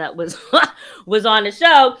Chestnut was was on the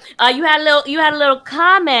show. You had a little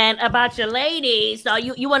comment about your lady. So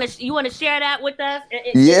you want to share that with us?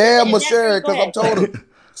 I'm gonna share it because I'm told her.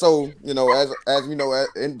 So, as you know,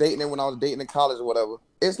 in dating, when I was dating in college or whatever,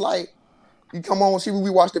 it's like you come on, see, we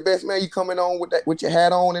watch The Best Man, you coming on with your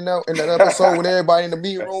hat on in that episode with everybody in the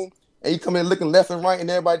meeting room, and you come in looking left and right, and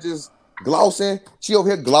everybody just glossing. She over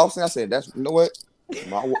here glossing. I said, you know what?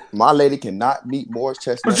 My lady cannot meet Morris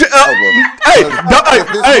Chestnut ever.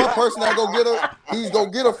 If this one person that go get her, he's gonna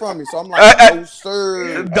get her from me. So I'm like, no,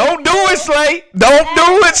 sir. Don't do it, Slay. Don't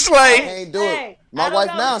do it, Slay. I can't do it. My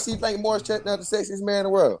wife now, she think Morris Chestnut the sexiest man in the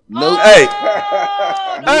world. No. Hey,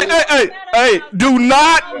 do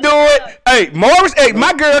not do it. Hey, Morris,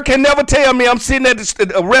 my girl can never tell me I'm sitting at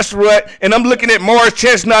a restaurant and I'm looking at Morris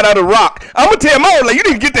Chestnut out of Rock. I'm going to tell my like, you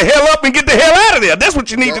need to get the hell up and get the hell out of there. That's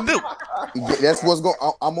what you need to do. That's what's going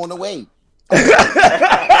on. I'm on the way.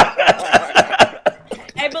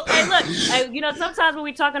 Look, sometimes when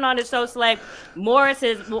we talking on the show, it's like Morris,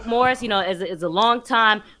 is a long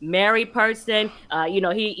time married person.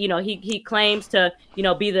 He claims to,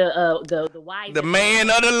 be the wise, the man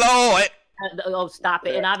of the Lord. Oh, stop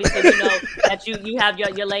it! And obviously, we know that you have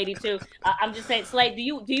your lady too. I'm just saying, Slade, do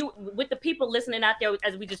you with the people listening out there,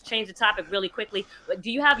 as we just change the topic really quickly, do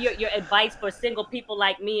you have your advice for single people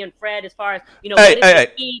like me and Fred as far as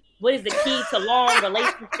what is the key to long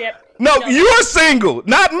relationship? No, you're single,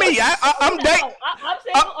 not me. I'm dating. I'm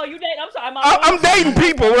single. Oh, you dating? I'm sorry. I'm dating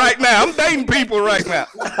people right now. Okay,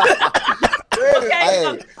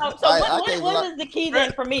 what is the key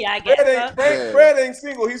then for me? I guess Fred ain't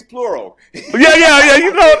single. He's plural. Yeah.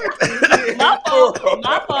 You know, my fault.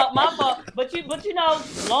 But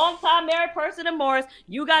long time married person in Morris,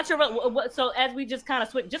 you got your. So as we just kind of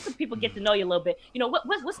switch, just so people get to know you a little bit,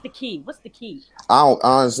 what's the key? What's the key? I don't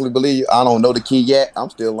honestly believe I don't know the key yet. I'm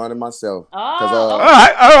still learning myself. All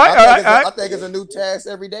right. I think it's a new task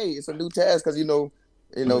every day. It's a new task because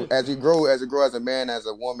as you grow as a man, as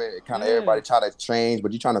a woman, kind of everybody try to change,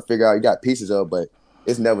 but you're trying to figure out, you got pieces of, but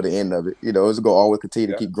it's never the end of it. It's going to always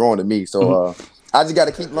continue to keep growing to me. So I just got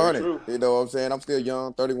to keep learning. You know what I'm saying? I'm still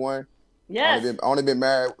young, 31. Yes. Only been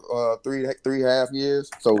married 3.5 years.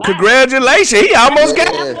 So congratulations. He almost got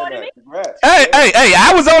it. Hey,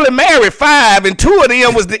 I was only married 5, and 2 of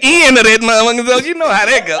them was the end of that motherfucker. So you know how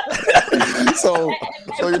that goes.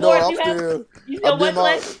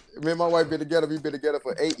 Me and my wife been together. We've been together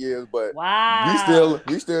for 8 years, but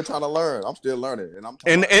we still trying to learn. I'm still learning,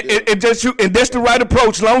 and that's the right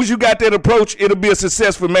approach. As long as you got that approach, it'll be a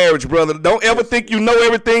successful marriage, brother. Don't ever think you know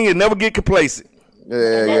everything and never get complacent.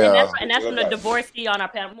 And that's from the divorcee on our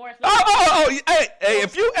panel. Morris, hey,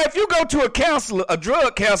 if you go to a counselor, a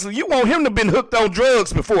drug counselor, you want him to been hooked on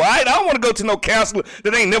drugs before. I don't want to go to no counselor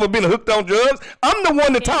that ain't never been hooked on drugs. I'm the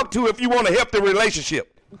one to talk to if you want to help the relationship.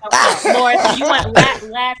 Morris, do you want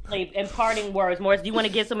lastly in parting words, Morris, do you want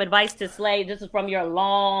to give some advice to Slade? This is from your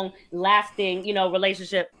long lasting,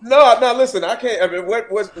 relationship. No, listen, I can't. I mean, what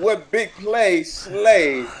Big Play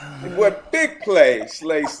Slade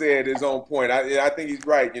said is on point. I think he's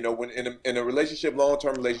right. When in a relationship,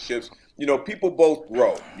 long-term relationships, people both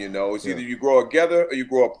grow. It's either you grow together or you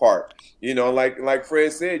grow apart. Like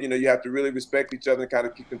Fred said, you have to really respect each other and kind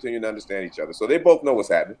of keep continuing to understand each other. So they both know what's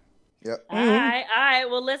happening. Yep. All right.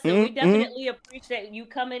 Well, listen, we definitely appreciate you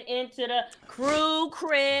coming into the crew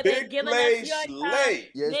crib and giving us your time.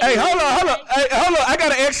 Yes. Hey, hold on. Hey, hold on. I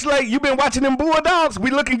got an X-Slate. You been watching them Bulldogs? We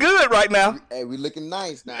looking good right now. Hey, we looking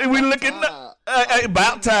nice now. We looking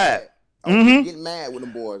about time. I'm getting mad with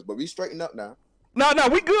them boys, but we straighten up now. No,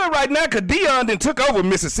 we good right now because Deion then took over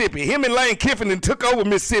Mississippi. Him and Lane Kiffin then took over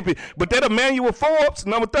Mississippi. But that Emmanuel Forbes,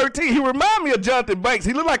 number 13, he remind me of Jonathan Banks.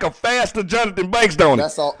 He look like a faster Jonathan Banks, don't he?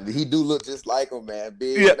 That's all. He do look just like him, man.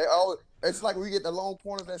 Big. Yeah. It's like we get the long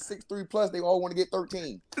pointers at 6'3 plus. They all want to get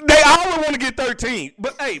 13. They all want to get 13.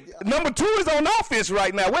 But hey, number 2 is on offense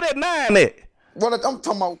right now. Where that 9 at? Well, I'm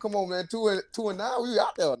talking about, come on, man, 2 and 9, we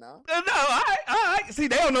out there now. No, all right. See,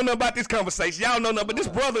 they don't know nothing about this conversation. Y'all don't know nothing about this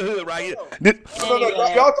brotherhood right here. No.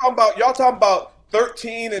 Y'all talking about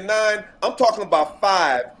 13 and 9. I'm talking about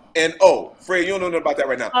 5 and 0. Fred, you don't know nothing about that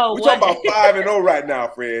right now. We're talking about 5 and 0 right now,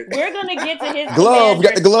 Fred. We're gonna get to his glove. We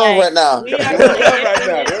got the glove right now. We are gonna get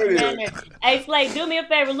to his commander. Hey, Slade, do me a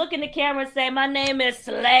favor. Look in the camera and say, "My name is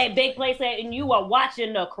Slade, Big Play Slade, and you are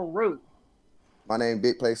watching the crew." My name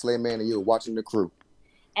Big Play Slade, man, and you're watching the crew.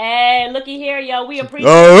 Hey, looky here, yo. We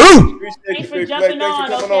appreciate you. Thanks for jumping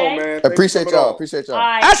on, okay? man. Appreciate y'all. All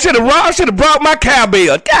right, I should have brought my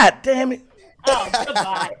cowbell. God damn it. Oh,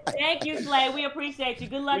 goodbye. Thank you, Slade. We appreciate you.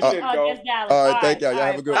 Good luck against Dallas. All right, thank y'all. Y'all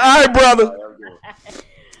have a good one. All right, brother.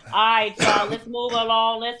 All right, y'all. Let's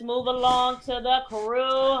move along to the crew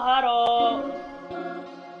huddle.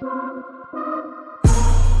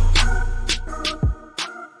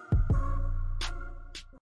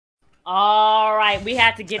 All right, we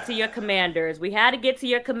had to get to your commanders. You've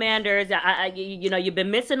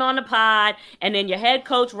been missing on the pod, and then your head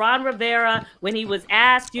coach Ron Rivera, when he was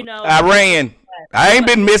asked, I ran. I ain't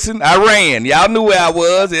been missing. I ran. Y'all knew where I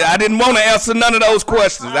was. I didn't want to answer none of those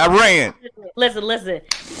questions. I ran. Listen.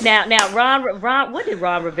 Now, Ron. What did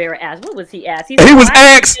Ron Rivera ask? What was he asked? He was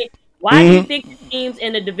asked. Why do you think the teams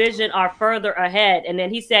in the division are further ahead? And then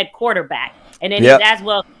he said quarterback. And then he asked,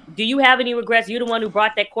 well, do you have any regrets? You're the one who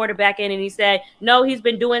brought that quarterback in, and he said, no, he's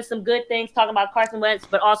been doing some good things, talking about Carson Wentz,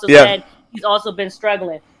 but also said he's also been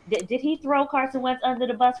struggling. Did he throw Carson Wentz under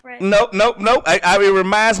the bus, Fred? Nope. It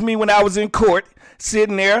reminds me when I was in court,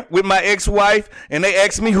 sitting there with my ex-wife, and they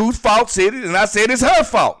asked me whose fault is it, and I said it's her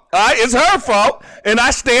fault. All right, it's her fault, and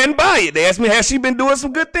I stand by it. They asked me, has she been doing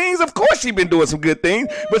some good things? Of course she been doing some good things,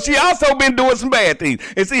 but she also been doing some bad things.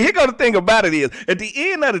 And see, here go the thing about it is, at the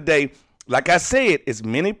end of the day, like I said, as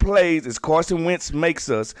many plays as Carson Wentz makes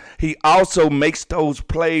us, he also makes those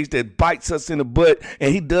plays that bites us in the butt,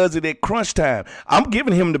 and he does it at crunch time. I'm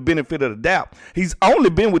giving him the benefit of the doubt. He's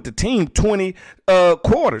only been with the team 20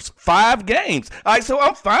 quarters, 5 games. All right, so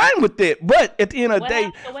I'm fine with that. But at the end of the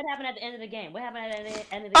day, so what happened at the end of the game? What happened at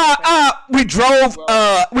the end of the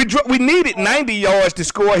game? We needed 90 yards to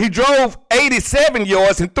score. He drove 87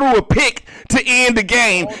 yards and threw a pick to end the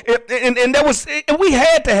game, and we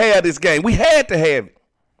had to have this game. We had to have it.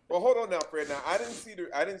 Well, hold on now, Fred. Now I didn't see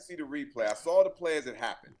the replay. I saw the play as it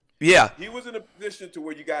happened. Yeah. He was in a position to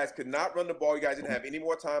where you guys could not run the ball. You guys didn't have any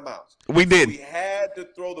more timeouts. We did. We had to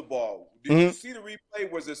throw the ball. Did you see the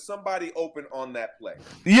replay? Was there somebody open on that play?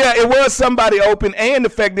 Yeah, it was somebody open, and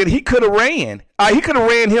the fact that he could have ran. He could have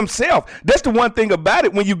ran himself. That's the one thing about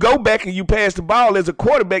it. When you go back and you pass the ball as a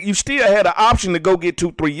quarterback, you still had an option to go get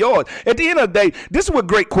 2-3 yards. At the end of the day, this is what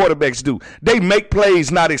great quarterbacks do. They make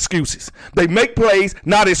plays, not excuses. They make plays,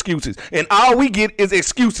 not excuses. And all we get is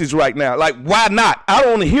excuses right now. Like, why not? I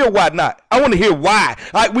don't want to hear why not. I want to hear why.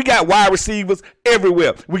 All right, we got wide receivers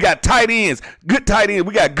everywhere. We got tight ends, good tight ends.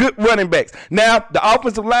 We got good running backs. Now, the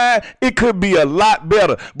offensive line, it could be a lot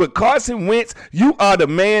better. But Carson Wentz, you are the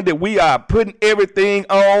man that we are putting everything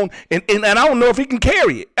on. And I don't know if he can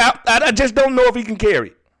carry it. I just don't know if he can carry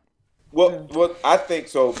it. Well, I think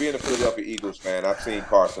so. Being a Philadelphia Eagles fan, I've seen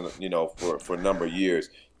Carson, for a number of years.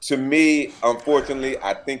 To me, unfortunately,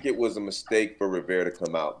 I think it was a mistake for Rivera to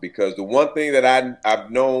come out, because the one thing that I've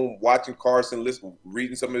known watching Carson,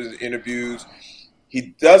 reading some of his interviews,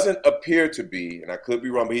 he doesn't appear to be, and I could be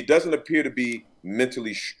wrong, but he doesn't appear to be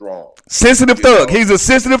mentally strong. Sensitive thug. He's a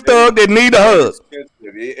sensitive thug that needs a hug.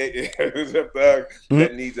 Sensitive thug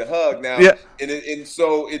that needs a hug. Now, and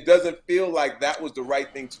so it doesn't feel like that was the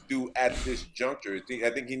right thing to do at this juncture. I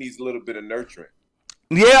think he needs a little bit of nurturing.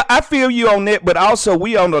 Yeah, I feel you on that, but also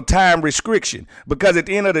we on a time restriction, because at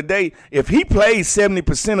the end of the day, if he plays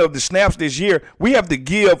 70% of the snaps this year, we have to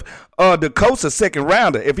give the coach a second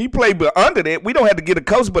rounder. If he played under that, we don't have to get a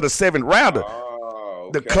coach but a 7th rounder. Oh,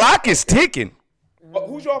 okay. The clock is ticking. Well,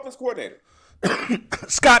 who's your offense coordinator?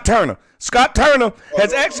 Scott Turner. Scott Turner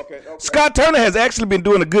has actually been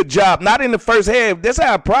doing a good job. Not in the first half. That's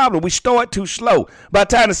our problem. We start too slow. By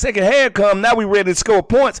the time the second half comes, now we ready to score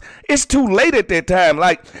points. It's too late at that time.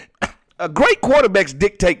 Like, great quarterbacks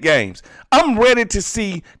dictate games. I'm ready to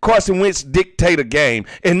see Carson Wentz dictate a game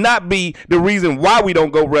and not be the reason why we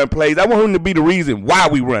don't go run plays. I want him to be the reason why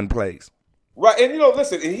we run plays. Right, and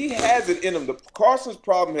listen, and he has it in him. Carson's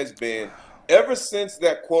problem has been, ever since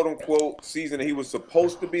that quote-unquote season that he was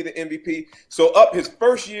supposed to be the MVP, so up his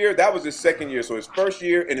first year, that was his second year. So his first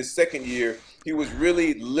year and his second year, he was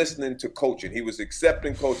really listening to coaching. He was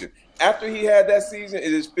accepting coaching. After he had that season, it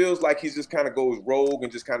just feels like he just kind of goes rogue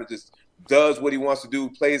and just kind of just does what he wants to do,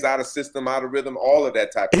 plays out of system, out of rhythm, all of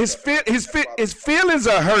that type of stuff. His feelings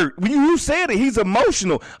are hurt. You said it. He's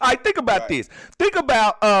emotional. All right, think about this. Think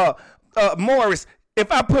about Morris. If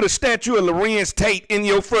I put a statue of Lorenz Tate in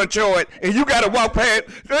your front yard and you gotta walk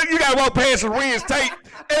past Lorenz Tate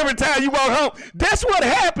every time you walk home, that's what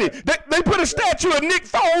happened. They put a statue of Nick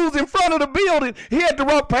Foles in front of the building. He had to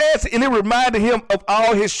walk past it, and it reminded him of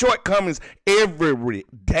all his shortcomings every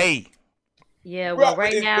day. Yeah, well,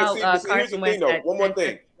 right now, Carson Wentz. One more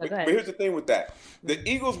thing. But here's the thing with that: the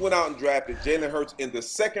Eagles went out and drafted Jalen Hurts in the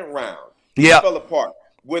second round. Yeah, he fell apart.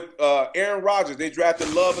 With Aaron Rodgers, they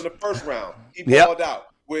drafted Love in the first round. He balled out.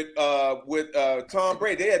 With Tom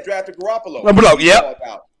Brady, they had drafted Garoppolo. He balled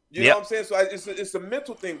out. You know what I'm saying? So it's a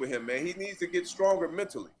mental thing with him, man. He needs to get stronger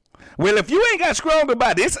mentally. Well, if you ain't got stronger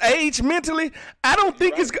by this age mentally, I don't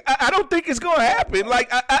think it's going to happen. Like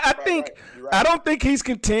I don't think he's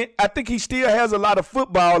content. I think he still has a lot of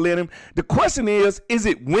football in him. The question is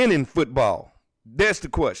it winning football? That's the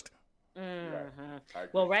question.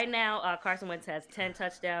 Well, right now, Carson Wentz has 10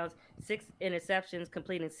 touchdowns, 6 interceptions,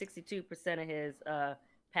 completing 62% of his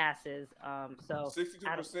passes. So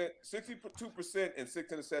 62% and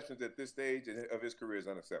 6 interceptions at this stage of his career is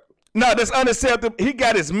unacceptable. No, that's unacceptable. He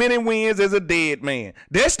got as many wins as a dead man.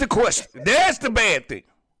 That's the question. That's the bad thing.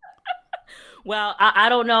 Well, I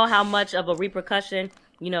don't know how much of a repercussion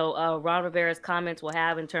Ron Rivera's comments will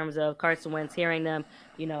have in terms of Carson Wentz hearing them,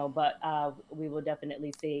 but we will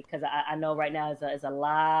definitely see, because I know right now is a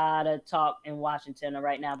lot of talk in Washington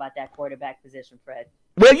right now about that quarterback position, Fred.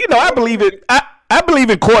 Well, I believe it. I believe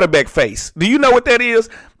in quarterback face. Do you know what that is?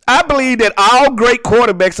 I believe that all great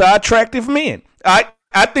quarterbacks are attractive men.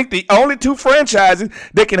 I think the only two franchises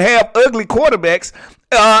that can have ugly quarterbacks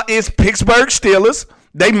is Pittsburgh Steelers.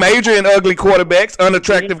 They major in ugly quarterbacks,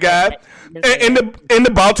 unattractive guys, and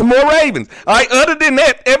the Baltimore Ravens. All right. Other than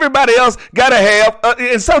that, everybody else gotta have.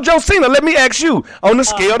 And so, Josina, let me ask you on the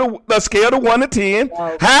scale of 1 to 10,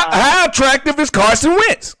 how attractive is Carson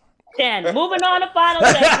Wentz? 10. Moving on to final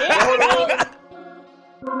 10. Here we go.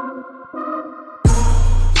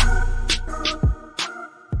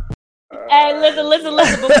 Hey, listen.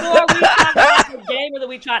 Before we talk about the game, or are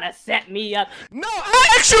we trying to set me up? No,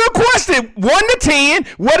 I asked you a question. 1 to 10,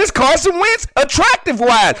 what is Carson Wentz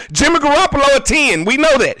attractive-wise? Jimmy Garoppolo a 10. We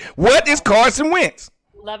know that. What is Carson Wentz?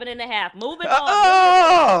 11.5. Moving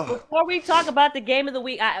on. Before we talk about the game of the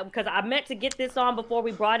week, because I meant to get this on before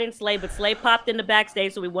we brought in Slay, but Slay popped in the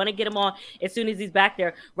backstage, so we want to get him on as soon as he's back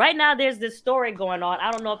there. Right now, there's this story going on. I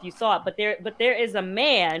don't know if you saw it, but there is a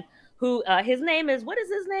man who his name is, what is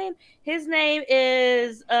his name? His name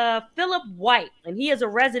is Philip White, and he is a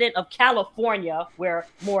resident of California, where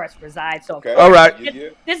Morris resides. So, okay. All right,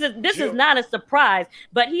 this is not a surprise,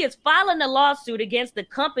 but he is filing a lawsuit against the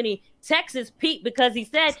company Texas Pete, because he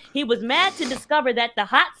said he was mad to discover that the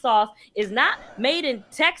hot sauce is not made in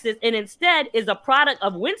Texas and instead is a product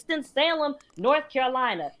of Winston-Salem, North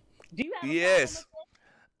Carolina. Do you have yes.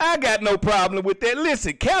 I got no problem with that.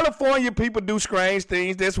 Listen, California people do strange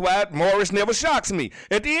things. That's why Morris never shocks me.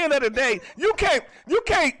 At the end of the day, you can't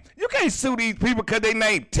sue these people because they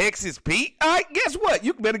named Texas Pete. All right, guess what?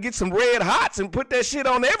 You better get some red hots and put that shit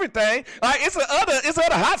on everything. All right, it's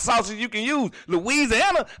other hot sauces you can use.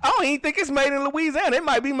 Louisiana, I don't even think it's made in Louisiana. It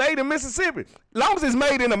might be made in Mississippi. As long as it's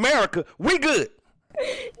made in America, we good.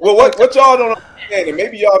 Well, what y'all don't understand, and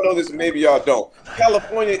maybe y'all know this and maybe y'all don't,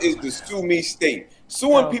 California is the sue me state.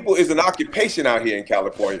 Suing people is an occupation out here in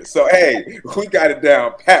California. So, hey, we got it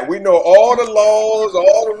down pat. We know all the laws,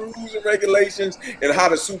 all the rules and regulations, and how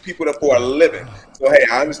to sue people for a living. So, hey,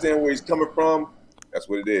 I understand where he's coming from. That's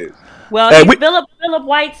what it is. Well, Philip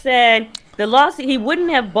White said the lawsuit, he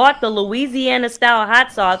wouldn't have bought the Louisiana-style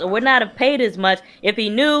hot sauce or would not have paid as much if he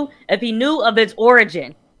knew of its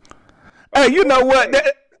origin. Hey, you know what?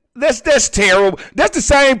 That's terrible. That's the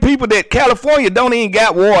same people that California don't even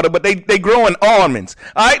got water, but they growing almonds.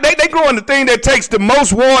 All right, they growing the thing that takes the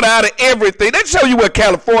most water out of everything. That show you what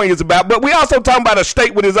California is about. But we also talking about a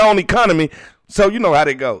state with its own economy, so you know how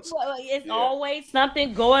that goes. Well, it's always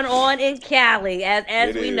something going on in Cali,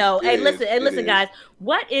 as we know. Hey, listen, guys.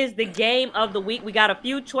 What is the game of the week? We got a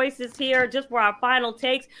few choices here just for our final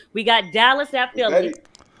takes. We got Dallas at Philly.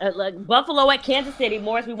 Buffalo at Kansas City.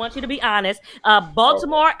 Morris, we want you to be honest.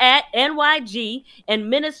 Baltimore at NYG and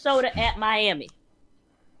Minnesota at Miami.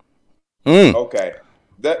 Okay,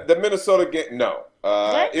 the Minnesota game. No,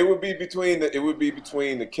 it would be between the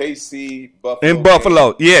KC Buffalo and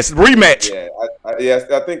Buffalo. Game. Yes, rematch. Yeah,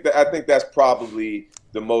 I think that's probably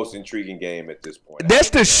the most intriguing game at this point. That's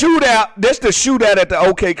the shootout. That's the shootout at the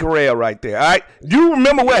OK Corral right there. All right. You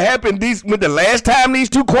remember what happened when the last time these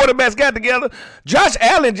two quarterbacks got together? Josh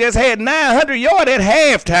Allen just had 900 yards at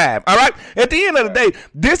halftime. All right. At the end of the day,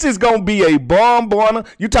 this is gonna be a bomb burner.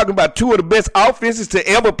 You're talking about two of the best offenses to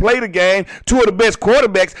ever play the game, two of the best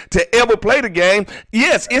quarterbacks to ever play the game.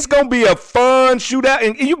 Yes, it's gonna be a fun shootout,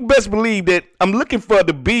 and you best believe that I'm looking for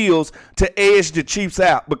the Bills to edge the Chiefs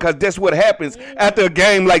out, because that's what happens after a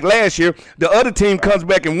game like last year. The other team comes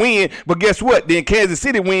back and win, but guess what? Then Kansas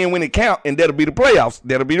City win when it count, and that'll be the playoffs.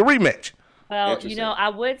 That'll be the rematch. Well, I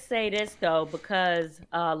would say this, though, because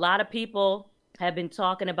a lot of people have been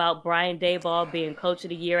talking about Brian Daboll being coach of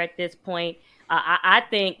the year at this point. I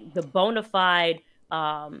think the bona fide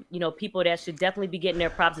people that should definitely be getting their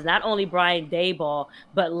props is not only Brian Daboll,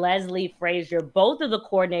 but Leslie Frazier. Both of the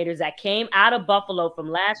coordinators that came out of Buffalo from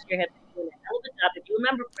last year have been doing a hell of a job. If you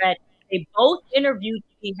remember, Fred, they both interviewed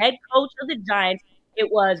the head coach of the Giants.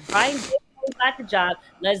 It was Brian Daboll who got the job.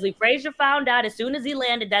 Leslie Frazier found out as soon as he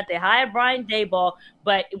landed that they hired Brian Daboll.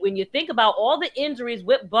 But when you think about all the injuries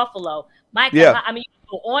with Buffalo, Mike, you can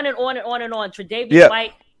go on and on and on and on. Tre'Davious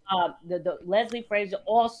White, the Leslie Frazier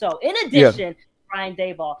also. In addition, Brian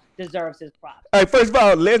Daboll deserves his props. All right, first of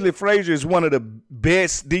all, Leslie Frazier is one of the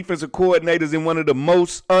best defensive coordinators and one of the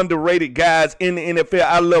most underrated guys in the NFL.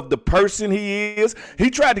 I love the person he is. He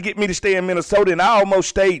tried to get me to stay in Minnesota, and I almost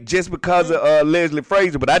stayed just because of Leslie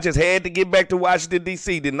Frazier, but I just had to get back to Washington,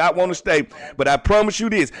 D.C., did not want to stay. But I promise you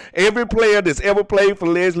this, every player that's ever played for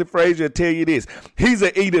Leslie Frazier will tell you this. He's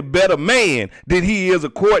an either better man than he is a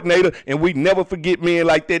coordinator, and we never forget men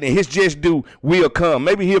like that, and his just due will come.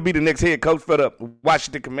 Maybe he'll be the next head coach for the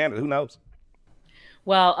Washington Commanders. Who knows?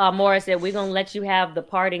 Well, Morris said we're going to let you have the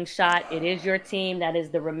parting shot. It is your team. That is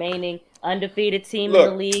the remaining undefeated team in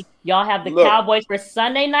the league. Y'all have the Cowboys for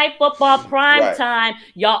Sunday Night Football prime time.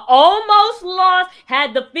 Y'all almost lost.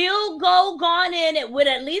 Had the field goal gone in, it would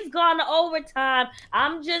at least gone to overtime.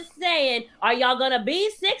 I'm just saying, are y'all going to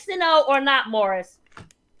be 6-0 or not, Morris?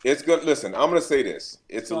 It's good. Listen, I'm going to say this.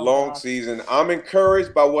 It's a long season. I'm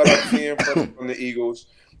encouraged by what I'm seeing from the Eagles.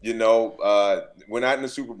 You know, we're not in the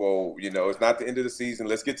Super Bowl. You know, it's not the end of the season.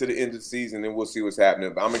 Let's get to the end of the season, and we'll see what's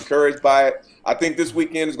happening. But I'm encouraged by it. I think this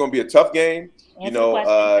weekend is going to be a tough game. You know,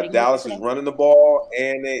 Dallas is running the ball,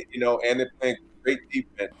 and they're playing great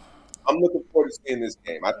defense. I'm looking forward to seeing this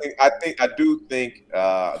game. I do think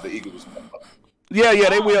the Eagles will come up. Yeah,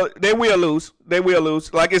 they will. They will lose. They will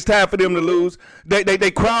lose. Like, it's time for them to lose.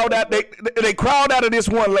 They crawled out. They crawled out of this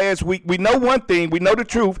one last week. We know one thing. We know the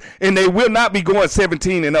truth, and they will not be going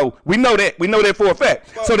 17-0. We know that. We know that for a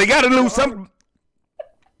fact. So they got to lose some.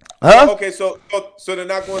 Huh? Okay, so they're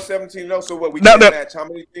not going 17-0. So what? We can't match. How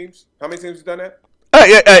many teams? How many teams have done that?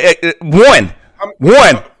 One.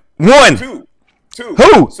 Two.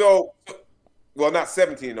 Who? So. Well, not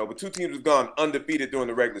 17-0, but two teams have gone undefeated during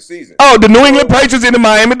the regular season. Oh, the New England Patriots and the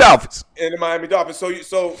Miami Dolphins.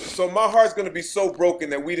 So my heart's going to be so broken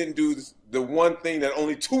that we didn't do the one thing that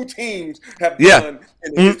only two teams have done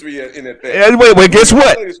in the history of NFL. Wait, guess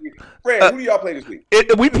what? Fred, who do y'all play this week?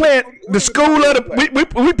 We playing the school of the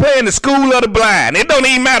we playing the school of the blind. It don't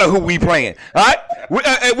even matter who we playing. All right, we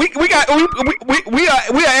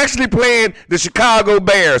are actually playing the Chicago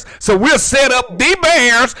Bears. So we're set up the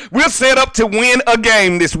Bears. We're set up to win a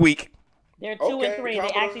game this week. They're 2-3. They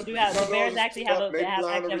actually do have the Bears. Actually have a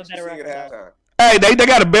better record. Hey, they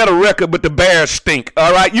got a better record, but the Bears stink.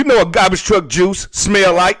 All right, you know what garbage truck juice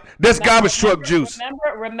smell like? That's garbage truck juice.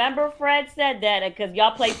 Remember, Fred said that because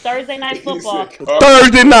y'all play Thursday night football.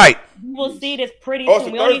 Thursday night. You will see this pretty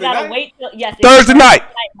soon. We don't even have to wait till Thursday night.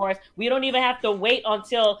 Morris. We don't even have to wait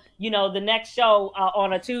until the next show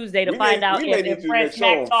on a Tuesday to find out if Fred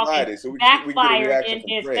smack talking backfired in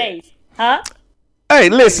his face. Huh? Hey,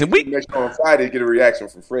 listen, we next show on Friday get a reaction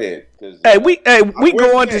from Fred. Hey, we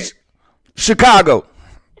going to Chicago.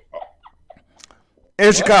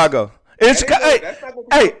 In Chicago.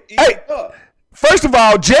 Hey. First of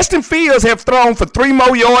all, Justin Fields have thrown for 3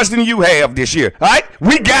 more yards than you have this year. All right?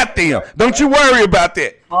 We got them. Don't you worry about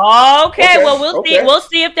that. Okay, well, we'll see. We'll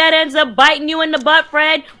see if that ends up biting you in the butt,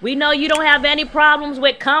 Fred. We know you don't have any problems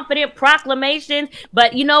with confident proclamations,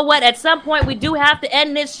 but you know what? At some point, we do have to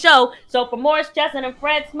end this show. So for Morris Chestnut and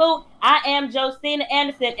Fred Smoot, I am Josina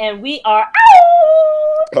Anderson, and we are out.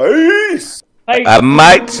 Peace. What'd you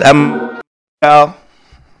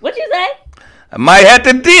say? I might have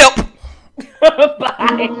to dip.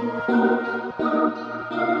 Bye.